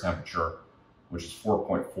refrigerator temperature, which is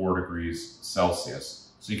 4.4 degrees Celsius.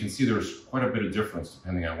 So you can see there's quite a bit of difference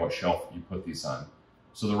depending on what shelf you put these on.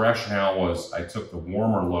 So the rationale was I took the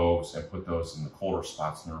warmer loaves and put those in the colder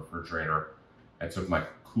spots in the refrigerator. I took my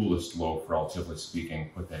coolest loaf, relatively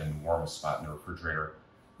speaking, put that in the warmest spot in the refrigerator.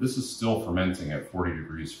 This is still fermenting at 40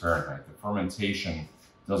 degrees Fahrenheit. The fermentation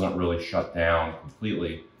doesn't really shut down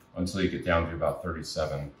completely until you get down to about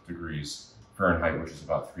 37 degrees Fahrenheit, which is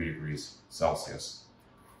about 3 degrees Celsius.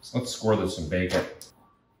 So let's score this and bake it.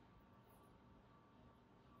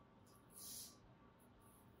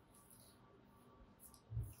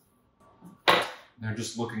 Now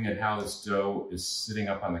just looking at how this dough is sitting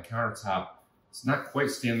up on the countertop, it's not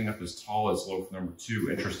quite standing up as tall as loaf number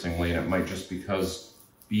 2, interestingly, and it might just be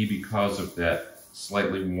because of that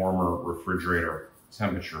slightly warmer refrigerator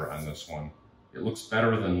temperature on this one. It looks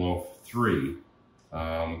better than loaf 3,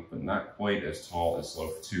 but not quite as tall as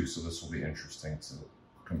loaf 2, so this will be interesting to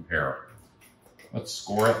compare. Let's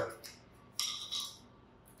score it.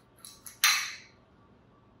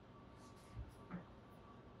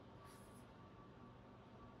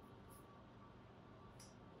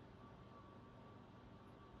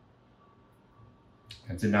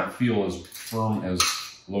 It did not feel as firm as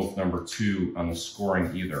loaf number 2 on the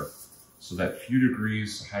scoring either. So that few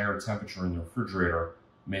degrees higher temperature in the refrigerator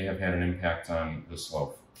may have had an impact on this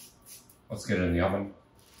loaf. Let's get it in the oven.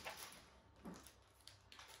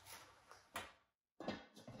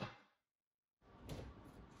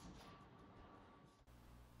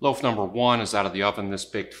 Loaf number 1 is out of the oven. This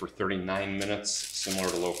baked for 39 minutes, similar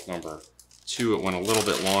to loaf number 2. It went a little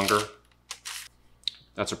bit longer.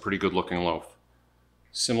 That's a pretty good looking loaf.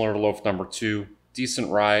 Similar to loaf number 2,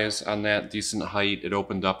 decent rise on that, decent height. It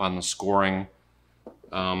opened up on the scoring.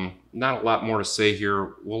 Not a lot more to say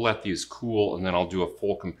here. We'll let these cool and then I'll do a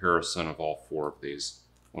full comparison of all 4 of these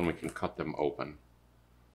when we can cut them open.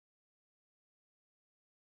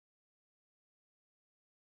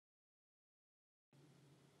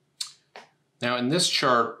 Now in this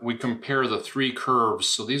chart, we compare the 3 curves.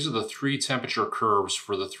 So these are the 3 temperature curves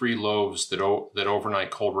for the 3 loaves that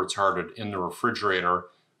overnight cold retarded in the refrigerator.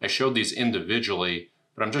 I showed these individually,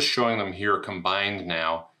 but I'm just showing them here combined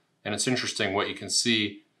now. And it's interesting, what you can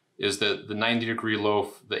see is that the 90 degree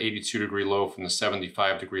loaf, the 82 degree loaf, and the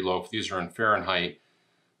 75 degree loaf, these are in Fahrenheit.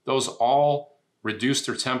 Those all reduced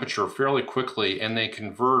their temperature fairly quickly, and they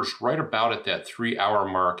converged right about at that 3-hour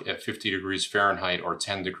mark at 50 degrees Fahrenheit or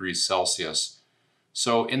 10 degrees Celsius.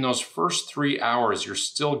 So in those first 3 hours, you're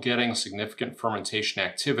still getting significant fermentation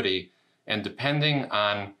activity, and depending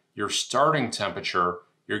on your starting temperature,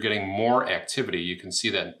 you're getting more activity. You can see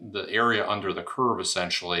that the area under the curve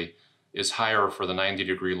essentially is higher for the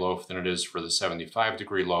 90-degree loaf than it is for the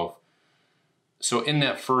 75-degree loaf. So in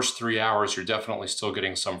that first 3 hours, you're definitely still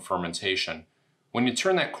getting some fermentation. When you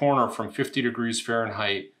turn that corner from 50 degrees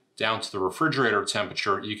Fahrenheit down to the refrigerator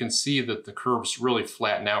temperature, you can see that the curves really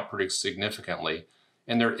flatten out pretty significantly.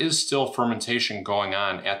 And there is still fermentation going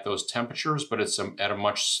on at those temperatures, but it's at a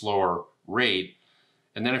much slower rate.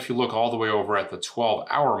 And then if you look all the way over at the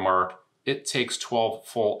 12-hour mark, it takes 12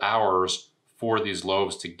 full hours for these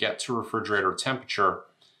loaves to get to refrigerator temperature.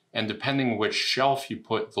 And depending which shelf you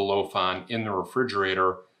put the loaf on in the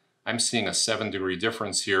refrigerator, I'm seeing a 7-degree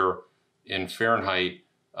difference here in Fahrenheit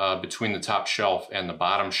between the top shelf and the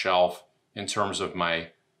bottom shelf in terms of my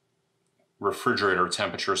refrigerator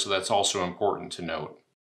temperature, so that's also important to note.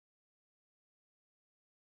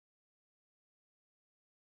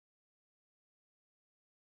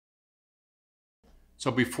 So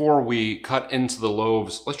before we cut into the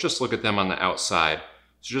loaves, let's just look at them on the outside.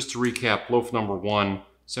 So just to recap, loaf number 1,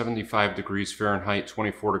 75 degrees Fahrenheit,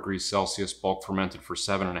 24 degrees Celsius, bulk fermented for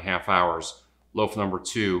 7.5 hours. Loaf number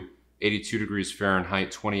 2, 82 degrees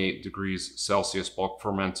Fahrenheit, 28 degrees Celsius, bulk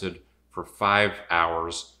fermented for 5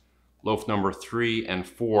 hours. Loaf number 3 and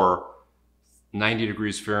 4, 90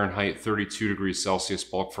 degrees Fahrenheit, 32 degrees Celsius,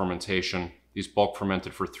 bulk fermentation. These bulk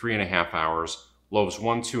fermented for 3.5 hours. Loaves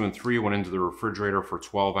 1, 2, and 3 went into the refrigerator for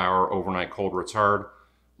 12-hour overnight cold retard.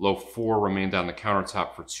 Loaf 4 remained on the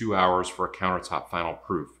countertop for 2 hours for a countertop final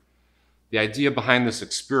proof. The idea behind this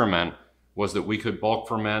experiment was that we could bulk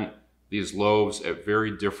ferment these loaves at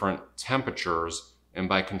very different temperatures, and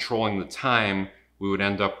by controlling the time, we would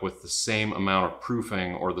end up with the same amount of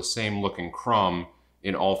proofing or the same looking crumb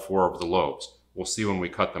in all 4 of the loaves. We'll see when we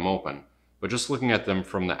cut them open. But just looking at them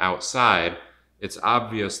from the outside, it's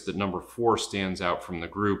obvious that number 4 stands out from the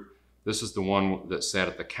group. This is the one that sat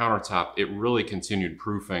at the countertop. It really continued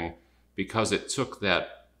proofing because it took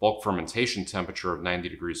that bulk fermentation temperature of 90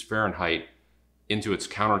 degrees Fahrenheit into its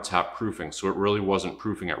countertop proofing. So it really wasn't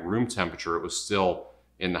proofing at room temperature. It was still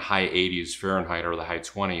in the high 80s Fahrenheit or the high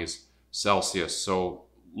 20s Celsius. So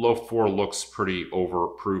loaf 4 looks pretty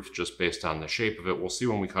overproof just based on the shape of it. We'll see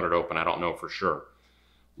when we cut it open. I don't know for sure.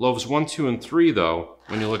 Loaves 1, 2, and 3, though,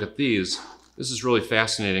 when you look at these, this is really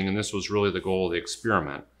fascinating, and this was really the goal of the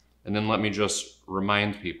experiment. And then let me just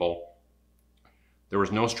remind people, there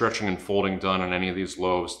was no stretching and folding done on any of these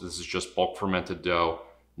loaves. This is just bulk fermented dough,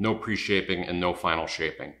 no pre-shaping and no final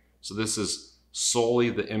shaping. So this is solely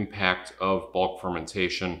the impact of bulk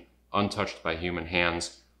fermentation, untouched by human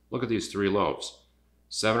hands. Look at these 3 loaves.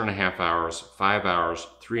 7.5 hours, 5 hours,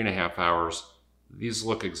 3.5 hours. These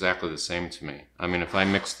look exactly the same to me. I mean, if I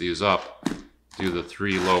mix these up, do the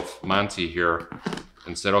 3 loaf Monty here,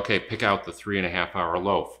 and said, okay, pick out the 3.5 hour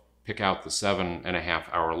loaf, pick out the 7.5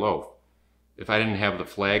 hour loaf. If I didn't have the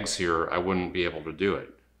flags here, I wouldn't be able to do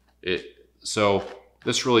it. So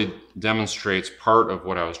this really demonstrates part of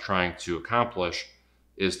what I was trying to accomplish,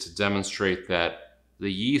 is to demonstrate that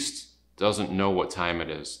the yeast doesn't know what time it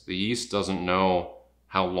is. The yeast doesn't know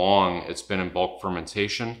how long it's been in bulk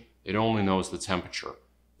fermentation. It only knows the temperature.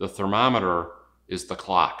 The thermometer is the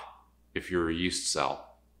clock if you're a yeast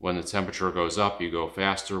cell. When the temperature goes up, you go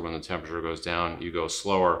faster. When the temperature goes down, you go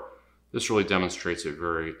slower. This really demonstrates it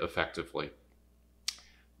very effectively.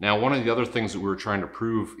 Now, one of the other things that we were trying to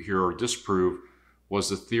prove here, or disprove, was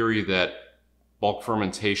the theory that bulk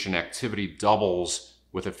fermentation activity doubles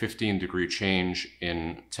with a 15-degree change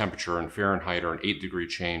in temperature in Fahrenheit or an 8-degree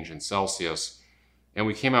change in Celsius. And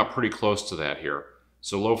we came out pretty close to that here.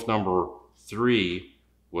 So loaf number 3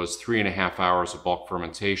 was 3.5 hours of bulk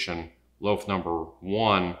fermentation. Loaf number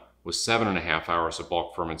 1 was 7.5 hours of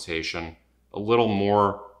bulk fermentation, a little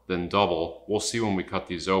more than double. We'll see when we cut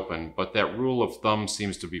these open, but that rule of thumb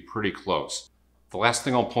seems to be pretty close. The last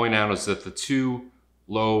thing I'll point out is that the 2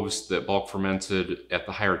 loaves that bulk fermented at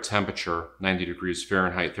the higher temperature, 90 degrees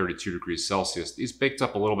Fahrenheit, 32 degrees Celsius, these baked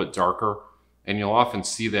up a little bit darker, and you'll often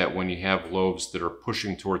see that when you have loaves that are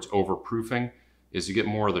pushing towards overproofing, is you get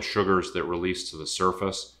more of the sugars that release to the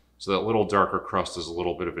surface. So that little darker crust is a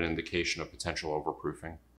little bit of an indication of potential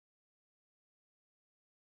overproofing.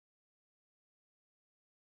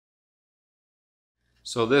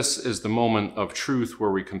 So this is the moment of truth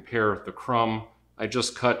where we compare the crumb. I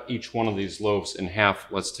just cut each one of these loaves in half.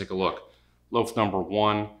 Let's take a look. Loaf number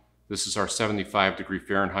 1, This is our 75 degree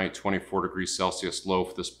Fahrenheit, 24 degrees Celsius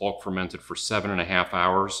loaf. This bulk fermented for 7.5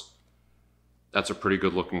 hours. That's a pretty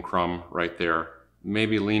good looking crumb right there.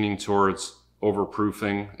 Maybe leaning towards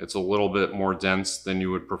overproofing. It's a little bit more dense than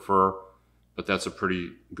you would prefer, but that's a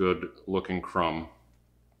pretty good looking crumb.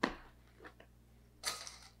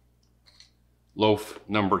 Loaf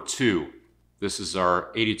number 2. This is our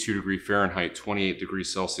 82 degree Fahrenheit, 28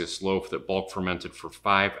 degrees Celsius loaf that bulk fermented for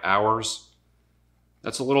 5 hours.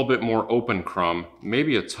 That's a little bit more open crumb,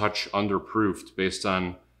 maybe a touch underproofed based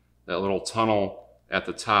on that little tunnel at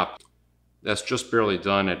the top. That's just barely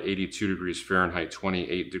done at 82 degrees Fahrenheit,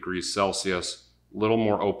 28 degrees Celsius. A little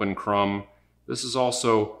more open crumb. This is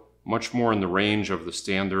also much more in the range of the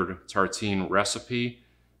standard tartine recipe.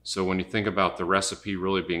 So when you think about the recipe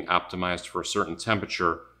really being optimized for a certain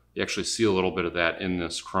temperature, you actually see a little bit of that in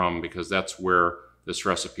this crumb because that's where this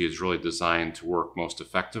recipe is really designed to work most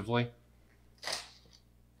effectively.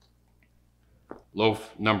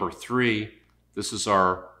 Loaf number 3, this is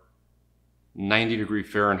our 90 degree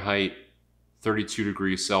Fahrenheit, 32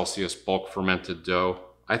 degrees Celsius bulk fermented dough.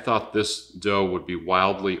 I thought this dough would be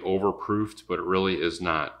wildly overproofed, but it really is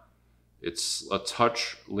not. It's a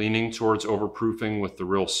touch leaning towards overproofing with the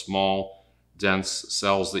real small, dense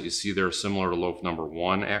cells that you see there, similar to loaf number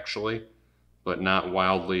 1 actually, but not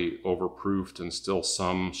wildly overproofed and still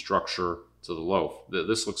some structure to the loaf.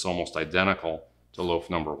 This looks almost identical to loaf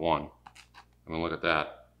number 1. I mean, look at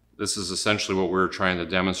that. This is essentially what we were trying to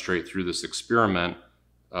demonstrate through this experiment.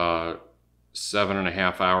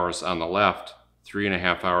 7.5 hours on the left,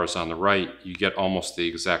 3.5 hours on the right. You get almost the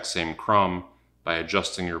exact same crumb by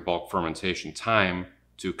adjusting your bulk fermentation time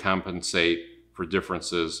to compensate for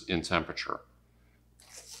differences in temperature.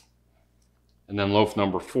 And then loaf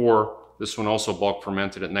number 4, this one also bulk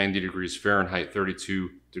fermented at 90 degrees Fahrenheit,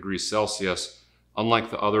 32 degrees Celsius.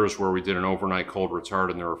 Unlike the others where we did an overnight cold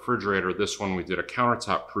retard in the refrigerator, this one we did a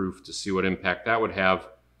countertop proof to see what impact that would have.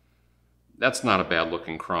 That's not a bad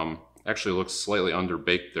looking crumb. Actually looks slightly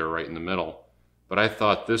underbaked there right in the middle. But I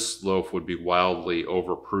thought this loaf would be wildly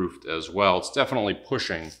overproofed as well. It's definitely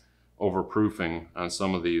pushing overproofing on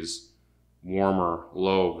some of these warmer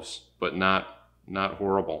loaves, but not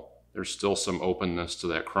horrible. There's still some openness to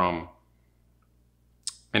that crumb.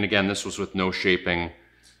 And again, this was with no shaping,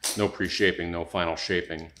 no pre-shaping, no final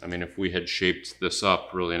shaping. I mean, if we had shaped this up,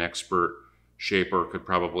 really an expert shaper could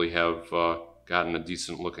probably have gotten a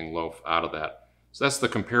decent looking loaf out of that. So that's the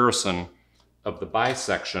comparison of the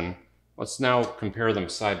bisection. Let's now compare them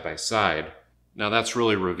side by side. Now that's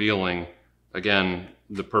really revealing. Again,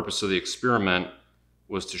 the purpose of the experiment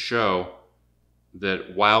was to show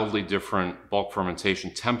that wildly different bulk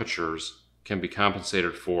fermentation temperatures can be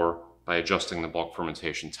compensated for by adjusting the bulk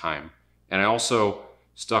fermentation time. And I also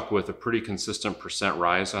stuck with a pretty consistent percent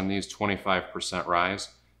rise on these, 25% rise.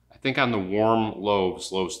 I think on the warm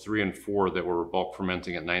loaves, loaves 3 and 4 that were bulk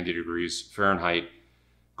fermenting at 90 degrees Fahrenheit,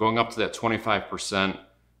 going up to that 25%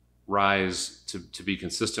 rise to be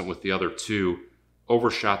consistent with the other two,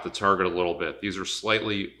 overshot the target a little bit. These are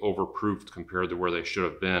slightly overproofed compared to where they should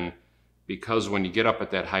have been, because when you get up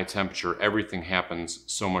at that high temperature, everything happens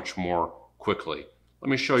so much more quickly. Let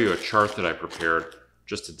me show you a chart that I prepared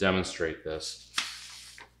just to demonstrate this.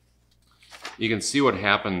 You can see what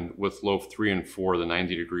happened with loaf 3 and 4, the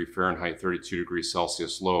 90 degree Fahrenheit, 32 degrees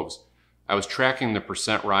Celsius loaves. I was tracking the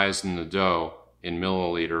percent rise in the dough in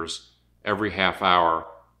milliliters every half hour,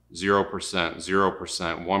 0%, 0%,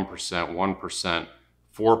 1%, 1%,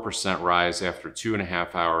 4% rise after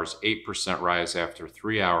 2.5 hours, 8% rise after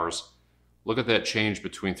 3 hours. Look at that change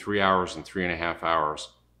between 3 hours and 3.5 hours.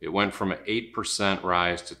 It went from an 8%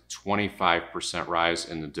 rise to 25% rise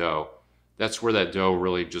in the dough. That's where that dough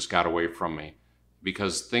really just got away from me,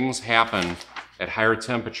 because things happen at higher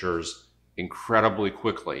temperatures incredibly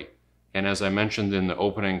quickly. And as I mentioned in the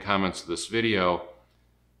opening comments of this video,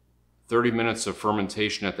 30 minutes of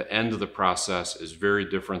fermentation at the end of the process is very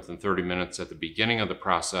different than 30 minutes at the beginning of the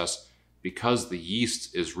process, because the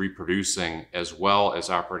yeast is reproducing as well as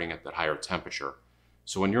operating at that higher temperature.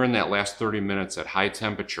 So when you're in that last 30 minutes at high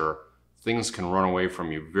temperature, things can run away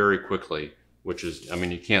from you very quickly, which is, I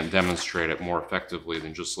mean, you can't demonstrate it more effectively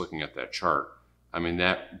than just looking at that chart. I mean,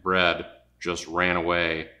 that bread just ran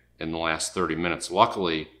away in the last 30 minutes.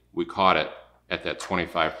 Luckily, we caught it at that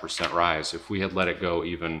 25% rise. If we had let it go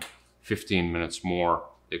even 15 minutes more,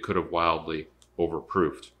 it could have wildly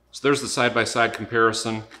overproofed. So there's the side-by-side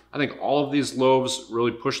comparison. I think all of these loaves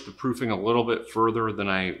really pushed the proofing a little bit further than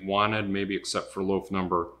I wanted, maybe except for loaf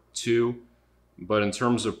number 2. But in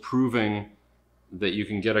terms of proving that you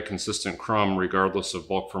can get a consistent crumb regardless of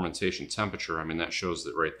bulk fermentation temperature, I mean, that shows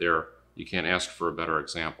that right there. You can't ask for a better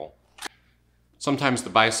example. Sometimes the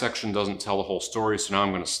bisection doesn't tell the whole story, so now I'm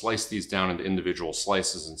going to slice these down into individual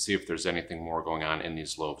slices and see if there's anything more going on in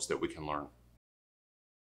these loaves that we can learn.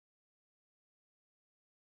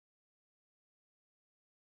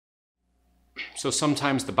 So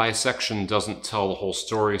sometimes the bisection doesn't tell the whole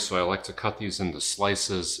story, so I like to cut these into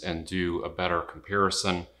slices and do a better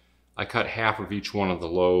comparison. I cut half of each one of the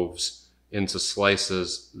loaves into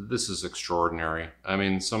slices. This is extraordinary. I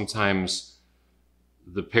mean, sometimes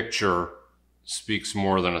the picture speaks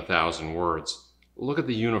more than 1,000 words. Look at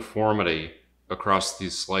the uniformity across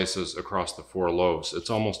these slices, across the 4 loaves.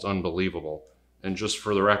 It's almost unbelievable. And just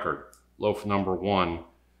for the record, loaf number 1,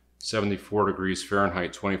 74 degrees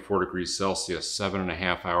Fahrenheit, 24 degrees Celsius,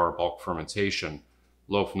 7.5 hour bulk fermentation.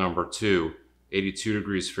 Loaf number 2, 82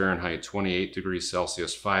 degrees Fahrenheit, 28 degrees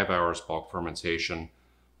Celsius, 5 hours bulk fermentation.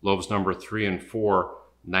 Loaves number 3 and 4,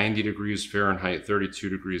 90 degrees Fahrenheit, 32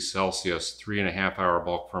 degrees Celsius, 3.5 hour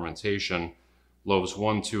bulk fermentation. Loaves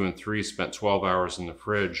 1, 2, and 3 spent 12 hours in the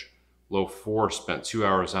fridge. Loaf 4 spent 2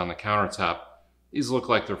 hours on the countertop. These look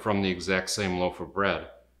like they're from the exact same loaf of bread.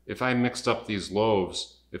 If I mixed up these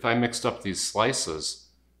loaves, if I mixed up these slices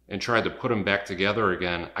and tried to put them back together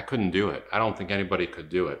again, I couldn't do it. I don't think anybody could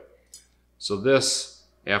do it. So this,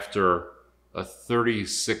 after a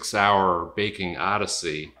 36-hour baking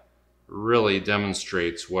odyssey, really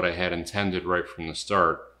demonstrates what I had intended right from the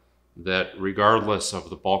start, that regardless of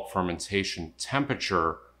the bulk fermentation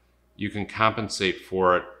temperature, you can compensate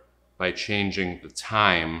for it by changing the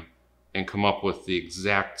time and come up with the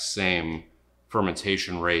exact same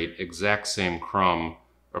fermentation rate, exact same crumb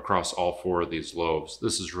across all 4 of these loaves.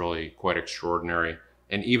 This is really quite extraordinary,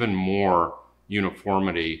 and even more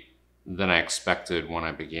uniformity than I expected when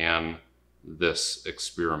I began this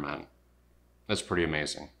experiment. That's pretty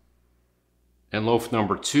amazing. And loaf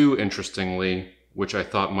number 2, interestingly, which I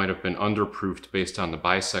thought might have been underproofed based on the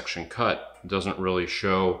bisection cut, doesn't really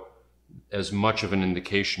show as much of an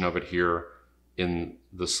indication of it here in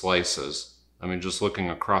the slices. I mean, just looking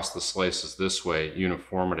across the slices this way,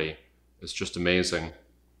 uniformity is just amazing.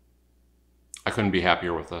 I couldn't be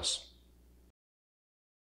happier with this.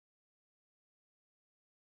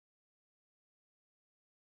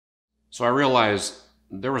 So I realized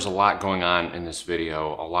there was a lot going on in this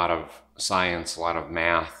video, a lot of science, a lot of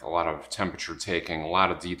math, a lot of temperature taking, a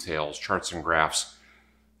lot of details, charts and graphs.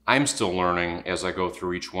 I'm still learning as I go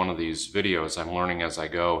through each one of these videos. I'm learning as I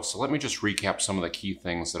go. So let me just recap some of the key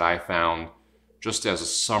things that I found just as a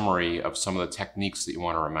summary of some of the techniques that you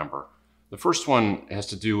want to remember. The first one has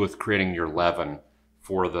to do with creating your leaven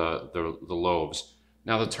for the loaves.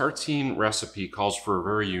 Now the tartine recipe calls for a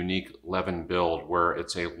very unique leaven build where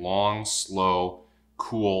it's a long, slow,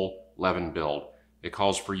 cool leaven build. It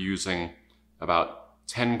calls for using about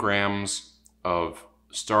 10 grams of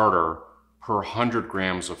starter per 100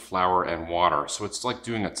 grams of flour and water. So it's like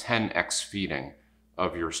doing a 10x feeding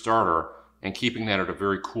of your starter and keeping that at a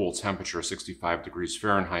very cool temperature, 65 degrees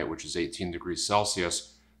Fahrenheit, which is 18 degrees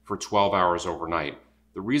Celsius, for 12 hours overnight.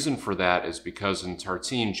 The reason for that is because in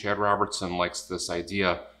tartine, Chad Robertson likes this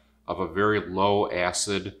idea of a very low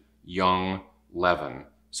acid, young leaven.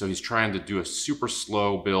 So he's trying to do a super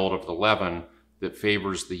slow build of the leaven that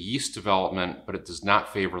favors the yeast development, but it does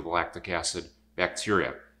not favor the lactic acid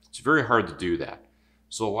bacteria. It's very hard to do that.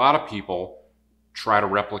 So a lot of people try to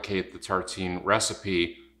replicate the tartine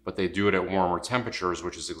recipe, but they do it at warmer temperatures,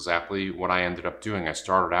 which is exactly what I ended up doing. I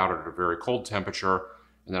started out at a very cold temperature,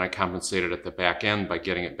 and then I compensated at the back end by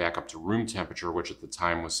getting it back up to room temperature, which at the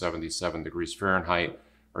time was 77 degrees Fahrenheit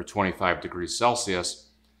or 25 degrees Celsius.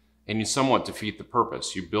 And you somewhat defeat the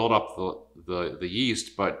purpose. You build up the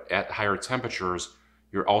yeast, but at higher temperatures,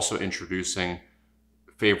 you're also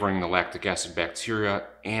favoring the lactic acid bacteria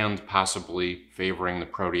and possibly favoring the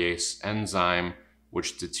protease enzyme,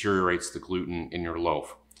 which deteriorates the gluten in your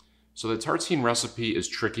loaf. So the tartine recipe is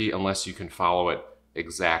tricky unless you can follow it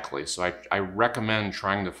exactly. So I recommend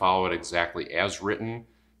trying to follow it exactly as written,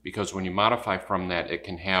 because when you modify from that, it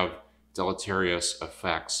can have deleterious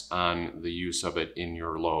effects on the use of it in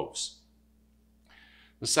your loaves.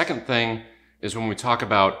 The second thing is when we talk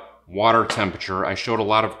about water temperature, I showed a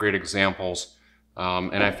lot of great examples,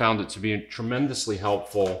 and I found it to be tremendously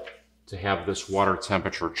helpful to have this water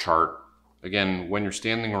temperature chart. Again, when you're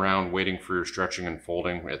standing around waiting for your stretching and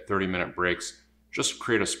folding at 30-minute breaks, just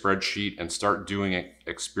create a spreadsheet and start doing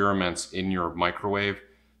experiments in your microwave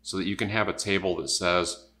so that you can have a table that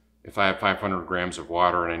says, if I have 500 grams of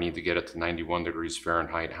water and I need to get it to 91 degrees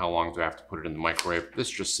Fahrenheit, how long do I have to put it in the microwave? This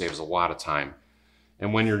just saves a lot of time.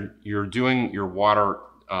 And when you're doing your water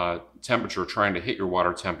temperature, trying to hit your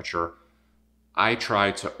water temperature, I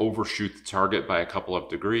try to overshoot the target by a couple of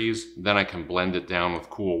degrees, then I can blend it down with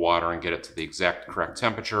cool water and get it to the exact correct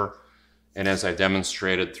temperature. And as I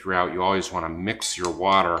demonstrated throughout, you always want to mix your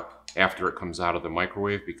water after it comes out of the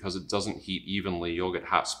microwave because it doesn't heat evenly. You'll get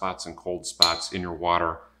hot spots and cold spots in your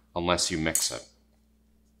water unless you mix it.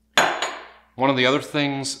 One of the other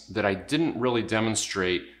things that I didn't really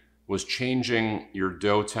demonstrate was changing your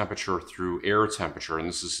dough temperature through air temperature. And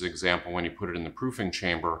this is an example when you put it in the proofing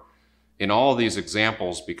chamber. In all of these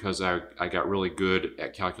examples, because I got really good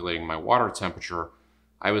at calculating my water temperature,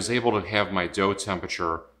 I was able to have my dough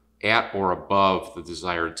temperature at or above the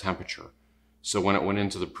desired temperature. So when it went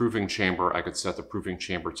into the proofing chamber, I could set the proofing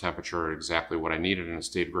chamber temperature at exactly what I needed, and it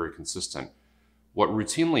stayed very consistent. What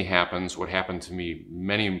routinely happens, what happened to me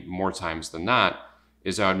many more times than not,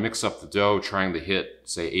 is I would mix up the dough trying to hit,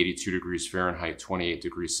 say, 82 degrees Fahrenheit, 28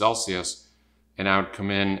 degrees Celsius, and I would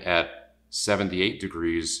come in at 78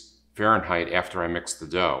 degrees Fahrenheit after I mixed the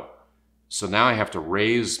dough. So now I have to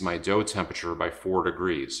raise my dough temperature by 4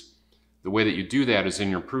 degrees. The way that you do that is in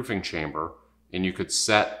your proofing chamber, and you could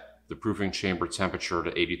set the proofing chamber temperature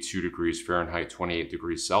to 82 degrees Fahrenheit, 28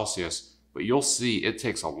 degrees Celsius, but you'll see it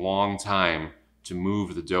takes a long time to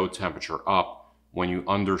move the dough temperature up when you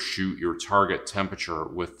undershoot your target temperature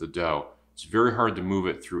with the dough. It's very hard to move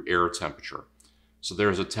it through air temperature. So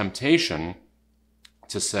there's a temptation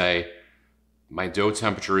to say, my dough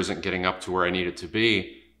temperature isn't getting up to where I need it to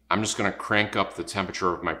be. I'm just going to crank up the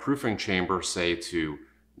temperature of my proofing chamber, say to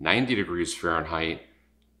 90 degrees Fahrenheit,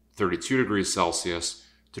 32 degrees Celsius,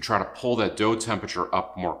 to try to pull that dough temperature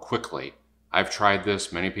up more quickly. I've tried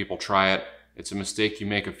this, many people try it. It's a mistake you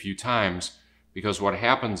make a few times because what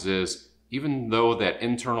happens is, even though that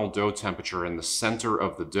internal dough temperature in the center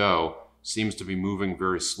of the dough seems to be moving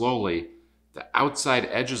very slowly, the outside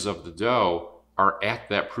edges of the dough are at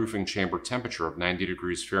that proofing chamber temperature of 90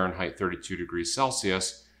 degrees Fahrenheit, 32 degrees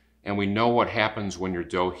Celsius, and we know what happens when your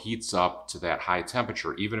dough heats up to that high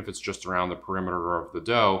temperature. Even if it's just around the perimeter of the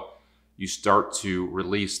dough, you start to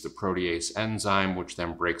release the protease enzyme, which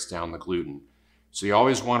then breaks down the gluten. So you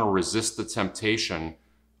always want to resist the temptation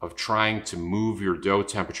of trying to move your dough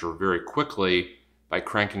temperature very quickly by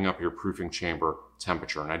cranking up your proofing chamber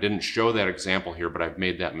temperature. And I didn't show that example here, but I've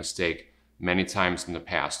made that mistake many times in the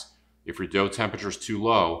past. If your dough temperature is too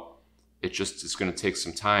low, it's going to take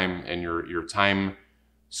some time, and your time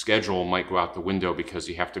schedule might go out the window because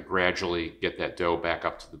you have to gradually get that dough back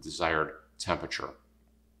up to the desired temperature.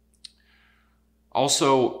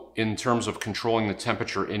 Also, in terms of controlling the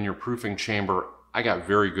temperature in your proofing chamber, I got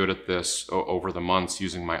very good at this over the months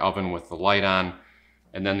using my oven with the light on.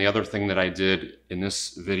 And then the other thing that I did in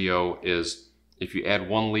this video is if you add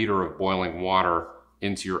 1 liter of boiling water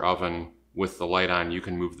into your oven with the light on, you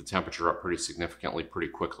can move the temperature up pretty significantly, pretty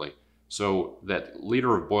quickly. So that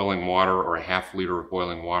liter of boiling water or a half liter of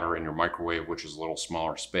boiling water in your microwave, which is a little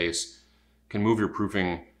smaller space, can move your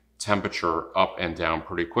proofing temperature up and down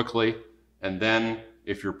pretty quickly. And then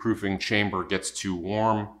if your proofing chamber gets too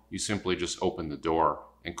warm, you simply just open the door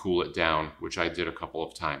and cool it down, which I did a couple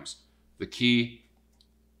of times. The key,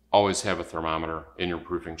 always have a thermometer in your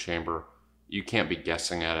proofing chamber. You can't be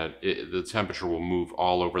guessing at it. The temperature will move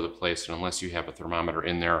all over the place, and unless you have a thermometer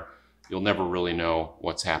in there, you'll never really know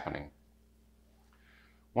what's happening.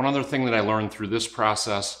 One other thing that I learned through this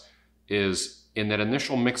process is in that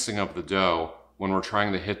initial mixing of the dough, when we're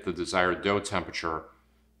trying to hit the desired dough temperature,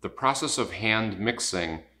 the process of hand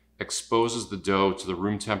mixing exposes the dough to the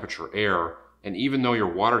room temperature air, and even though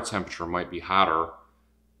your water temperature might be hotter,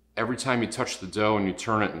 every time you touch the dough and you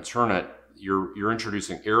turn it, you're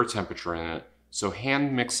introducing air temperature in it. So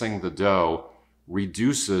hand mixing the dough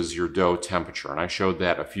reduces your dough temperature. And I showed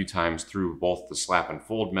that a few times through both the slap and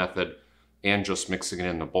fold method and just mixing it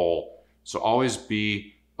in the bowl. So always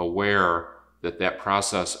be aware that that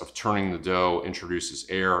process of turning the dough introduces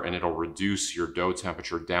air, and it'll reduce your dough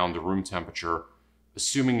temperature down to room temperature,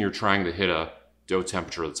 assuming you're trying to hit a dough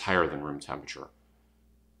temperature that's higher than room temperature.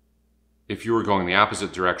 If you were going the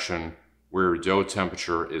opposite direction, where your dough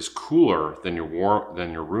temperature is cooler than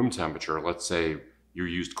your room temperature, let's say you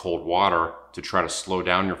used cold water to try to slow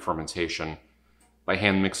down your fermentation, by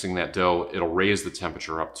hand mixing that dough, it'll raise the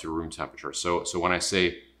temperature up to room temperature. So when I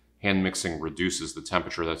say hand mixing reduces the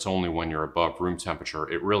temperature, that's only when you're above room temperature.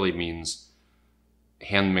 It really means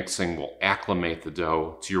hand mixing will acclimate the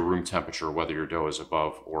dough to your room temperature, whether your dough is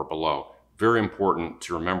above or below. Very important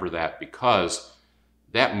to remember that, because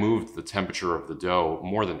that moved the temperature of the dough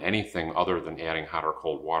more than anything other than adding hot or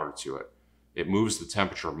cold water to it. It moves the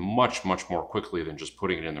temperature much, much more quickly than just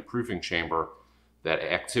putting it in the proofing chamber. That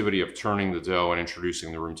activity of turning the dough and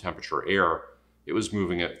introducing the room temperature air it was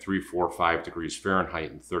moving at 3, 4, 5 degrees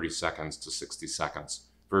Fahrenheit in 30 seconds to 60 seconds.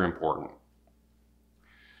 Very important.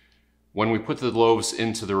 When we put the loaves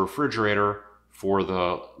into the refrigerator for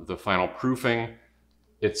the final proofing,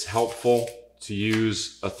 it's helpful to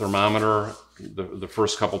use a thermometer the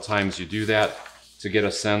first couple times you do that to get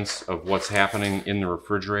a sense of what's happening in the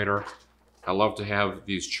refrigerator. I love to have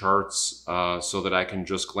these charts so that I can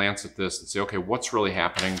just glance at this and say, okay, what's really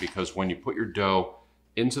happening? Because when you put your dough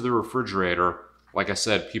into the refrigerator, like I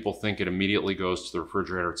said, people think it immediately goes to the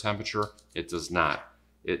refrigerator temperature. It does not.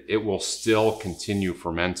 It will still continue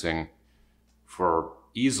fermenting for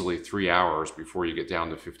easily 3 hours before you get down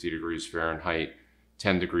to 50 degrees Fahrenheit,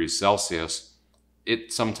 10 degrees Celsius.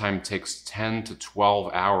 It sometimes takes 10 to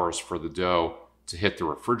 12 hours for the dough to hit the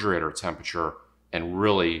refrigerator temperature and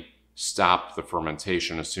really stop the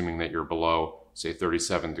fermentation, assuming that you're below, say,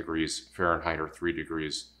 37 degrees Fahrenheit or 3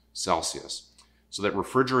 degrees Celsius. So that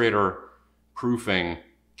refrigerator proofing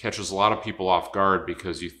catches a lot of people off guard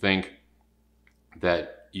because you think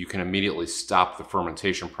that you can immediately stop the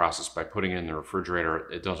fermentation process by putting it in the refrigerator.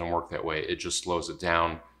 It doesn't work that way. It just slows it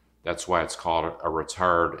down. That's why it's called a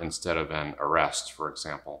retard instead of an arrest, for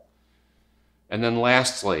example. And then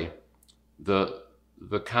lastly, the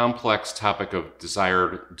complex topic of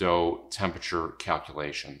desired dough temperature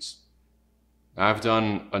calculations. Now, I've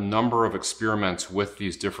done a number of experiments with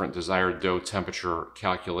these different desired dough temperature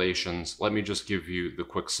calculations. Let me just give you the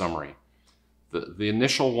quick summary. The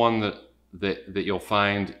initial one that you'll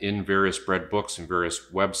find in various bread books and various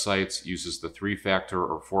websites uses the 3-factor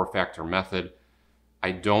or 4-factor method.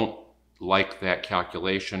 I don't like that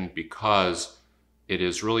calculation because it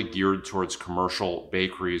is really geared towards commercial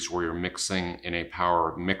bakeries where you're mixing in a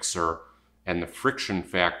power mixer, and the friction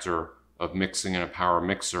factor of mixing in a power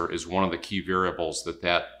mixer is one of the key variables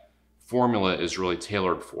that formula is really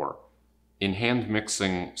tailored for. In hand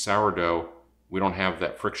mixing sourdough, we don't have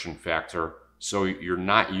that friction factor, so you're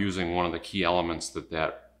not using one of the key elements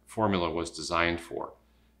that formula was designed for.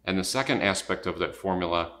 And the second aspect of that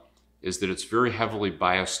formula is that it's very heavily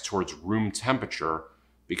biased towards room temperature,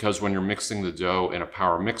 because when you're mixing the dough in a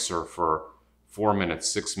power mixer for 4 minutes,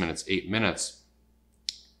 6 minutes, 8 minutes,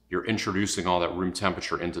 you're introducing all that room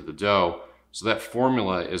temperature into the dough. So that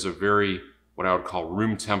formula is a very, what I would call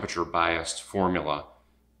room temperature biased formula.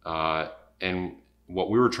 And what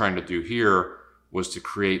we were trying to do here was to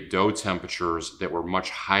create dough temperatures that were much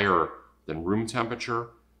higher than room temperature,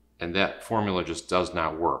 and that formula just does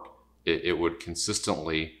not work. It would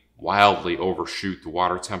consistently, wildly overshoot the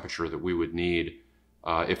water temperature that we would need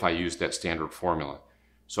if I used that standard formula.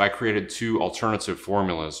 So I created 2 alternative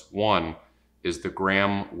formulas. One is the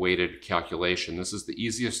gram weighted calculation. This is the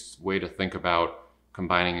easiest way to think about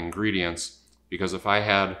combining ingredients, because if I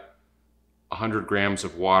had 100 grams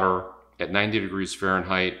of water at 90 degrees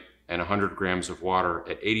Fahrenheit and 100 grams of water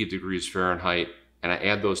at 80 degrees Fahrenheit, and I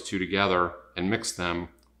add those 2 together and mix them,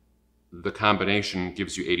 the combination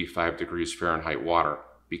gives you 85 degrees Fahrenheit water,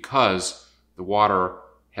 because the water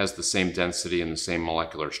has the same density and the same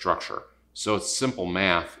molecular structure. So it's simple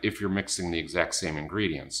math if you're mixing the exact same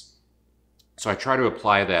ingredients. So I try to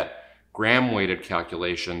apply that gram weighted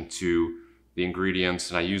calculation to the ingredients,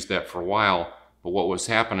 and I used that for a while, but what was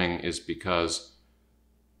happening is because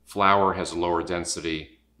flour has a lower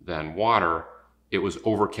density than water, it was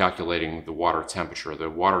over-calculating the water temperature. The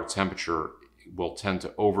water temperature will tend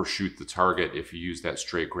to overshoot the target if you use that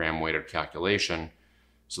straight gram-weighted calculation.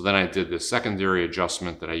 So then I did the secondary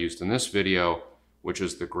adjustment that I used in this video, which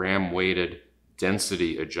is the gram-weighted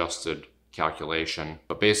density-adjusted calculation.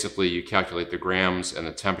 But basically, you calculate the grams and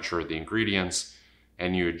the temperature of the ingredients,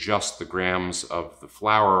 and you adjust the grams of the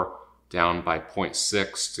flour down by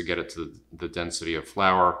 0.6 to get it to the density of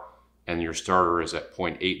flour, and your starter is at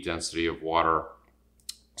 0.8 density of water.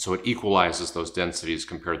 So it equalizes those densities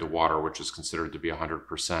compared to water, which is considered to be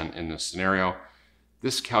 100% in this scenario.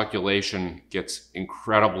 This calculation gets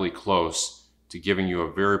incredibly close to giving you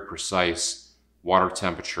a very precise water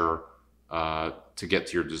temperature to get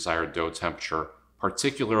to your desired dough temperature,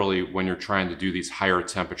 particularly when you're trying to do these higher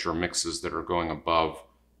temperature mixes that are going above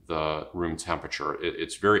the room temperature.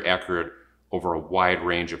 It's very accurate over a wide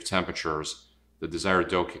range of temperatures. The desired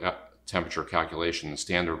dough temperature calculation, the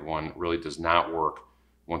standard one, really does not work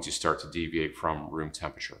once you start to deviate from room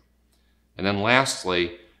temperature. And then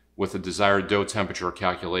lastly, with the desired dough temperature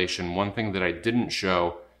calculation, one thing that I didn't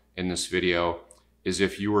show in this video is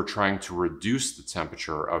if you were trying to reduce the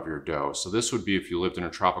temperature of your dough. So this would be if you lived in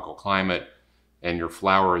a tropical climate and your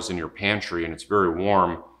flour is in your pantry and it's very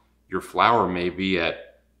warm, your flour may be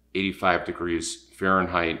at 85 degrees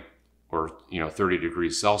Fahrenheit or 30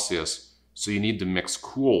 degrees Celsius. So you need to mix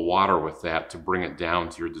cool water with that to bring it down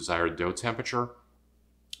to your desired dough temperature.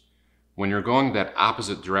 When you're going that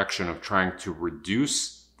opposite direction of trying to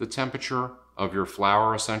reduce the temperature of your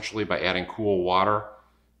flour essentially by adding cool water,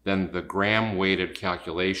 then the gram weighted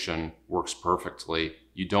calculation works perfectly.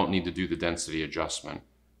 You don't need to do the density adjustment.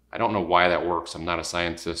 I don't know why that works. I'm not a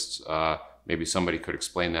scientist. Maybe somebody could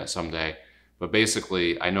explain that someday. But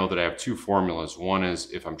basically, I know that I have two formulas. One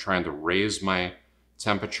is if I'm trying to raise my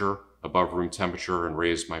temperature above room temperature and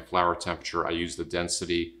raise my flour temperature, I use the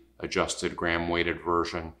density adjusted gram weighted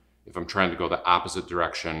version. If I'm trying to go the opposite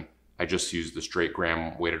direction, I just use the straight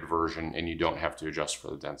gram weighted version, and you don't have to adjust for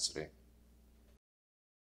the density.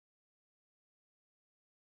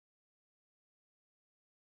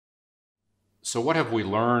 So what have we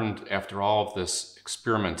learned after all of this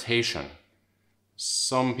experimentation?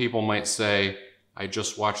 Some people might say, I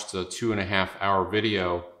just watched a 2.5-hour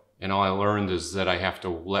video and all I learned is that I have to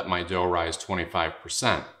let my dough rise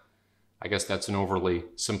 25%. I guess that's an overly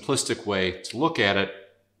simplistic way to look at it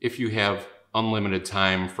if you have unlimited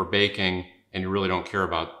time for baking and you really don't care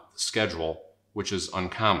about the schedule, which is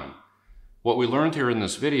uncommon. What we learned here in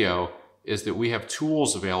this video is that we have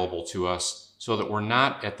tools available to us so that we're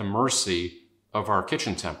not at the mercy of our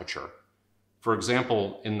kitchen temperature. For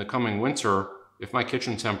example, in the coming winter, if my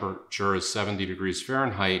kitchen temperature is 70 degrees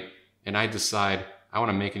Fahrenheit and I decide I want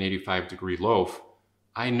to make an 85-degree loaf,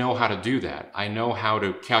 I know how to do that. I know how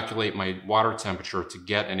to calculate my water temperature to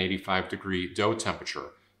get an 85-degree dough temperature.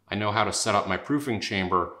 I know how to set up my proofing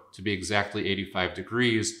chamber to be exactly 85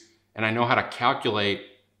 degrees, and I know how to calculate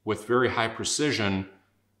with very high precision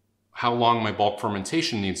how long my bulk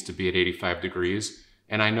fermentation needs to be at 85 degrees,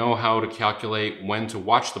 and I know how to calculate when to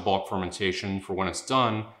watch the bulk fermentation for when it's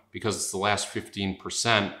done, because it's the last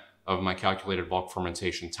 15% of my calculated bulk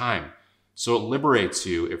fermentation time. So it liberates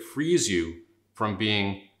you, it frees you from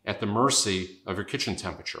being at the mercy of your kitchen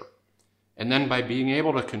temperature. And then by being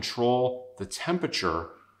able to control the temperature,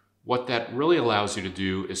 what that really allows you to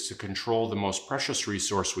do is to control the most precious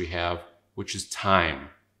resource we have, which is time.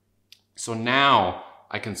 So now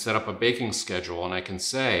I can set up a baking schedule and I can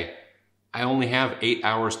say, I only have 8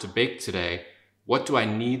 hours to bake today. What do I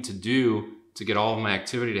need to do to get all of my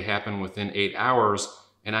activity to happen within 8 hours?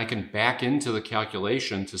 And I can back into the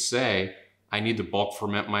calculation to say, I need to bulk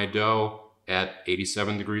ferment my dough at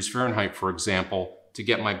 87 degrees Fahrenheit, for example, to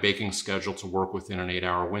get my baking schedule to work within an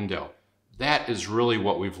 8-hour window. That is really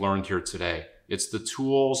what we've learned here today. It's the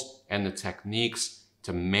tools and the techniques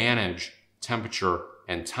to manage temperature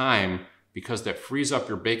and time, because that frees up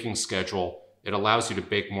your baking schedule. It allows you to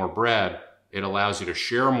bake more bread. It allows you to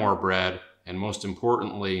share more bread. And most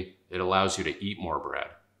importantly, it allows you to eat more bread.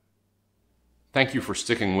 Thank you for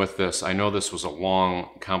sticking with this. I know this was a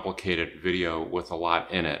long, complicated video with a lot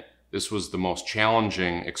in it. This was the most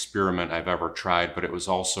challenging experiment I've ever tried, but it was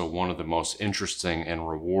also one of the most interesting and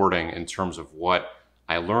rewarding in terms of what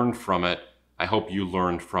I learned from it. I hope you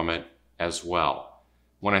learned from it as well.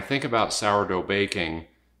 When I think about sourdough baking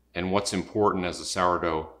and what's important as a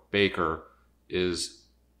sourdough baker is,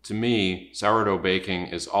 to me, sourdough baking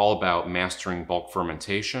is all about mastering bulk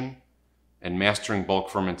fermentation. And mastering bulk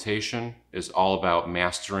fermentation is all about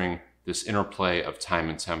mastering this interplay of time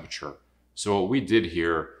and temperature. So what we did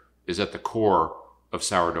here is at the core of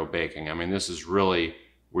sourdough baking. I mean, this is really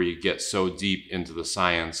where you get so deep into the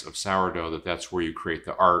science of sourdough that that's where you create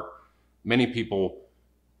the art. Many people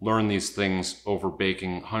learn these things over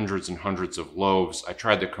baking hundreds and hundreds of loaves. I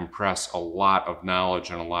tried to compress a lot of knowledge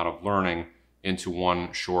and a lot of learning into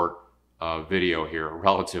one short video here,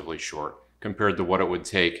 relatively short, compared to what it would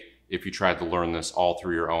take if you tried to learn this all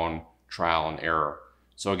through your own trial and error.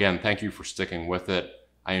 So again, thank you for sticking with it.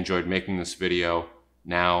 I enjoyed making this video.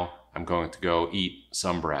 Now I'm going to go eat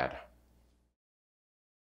some bread.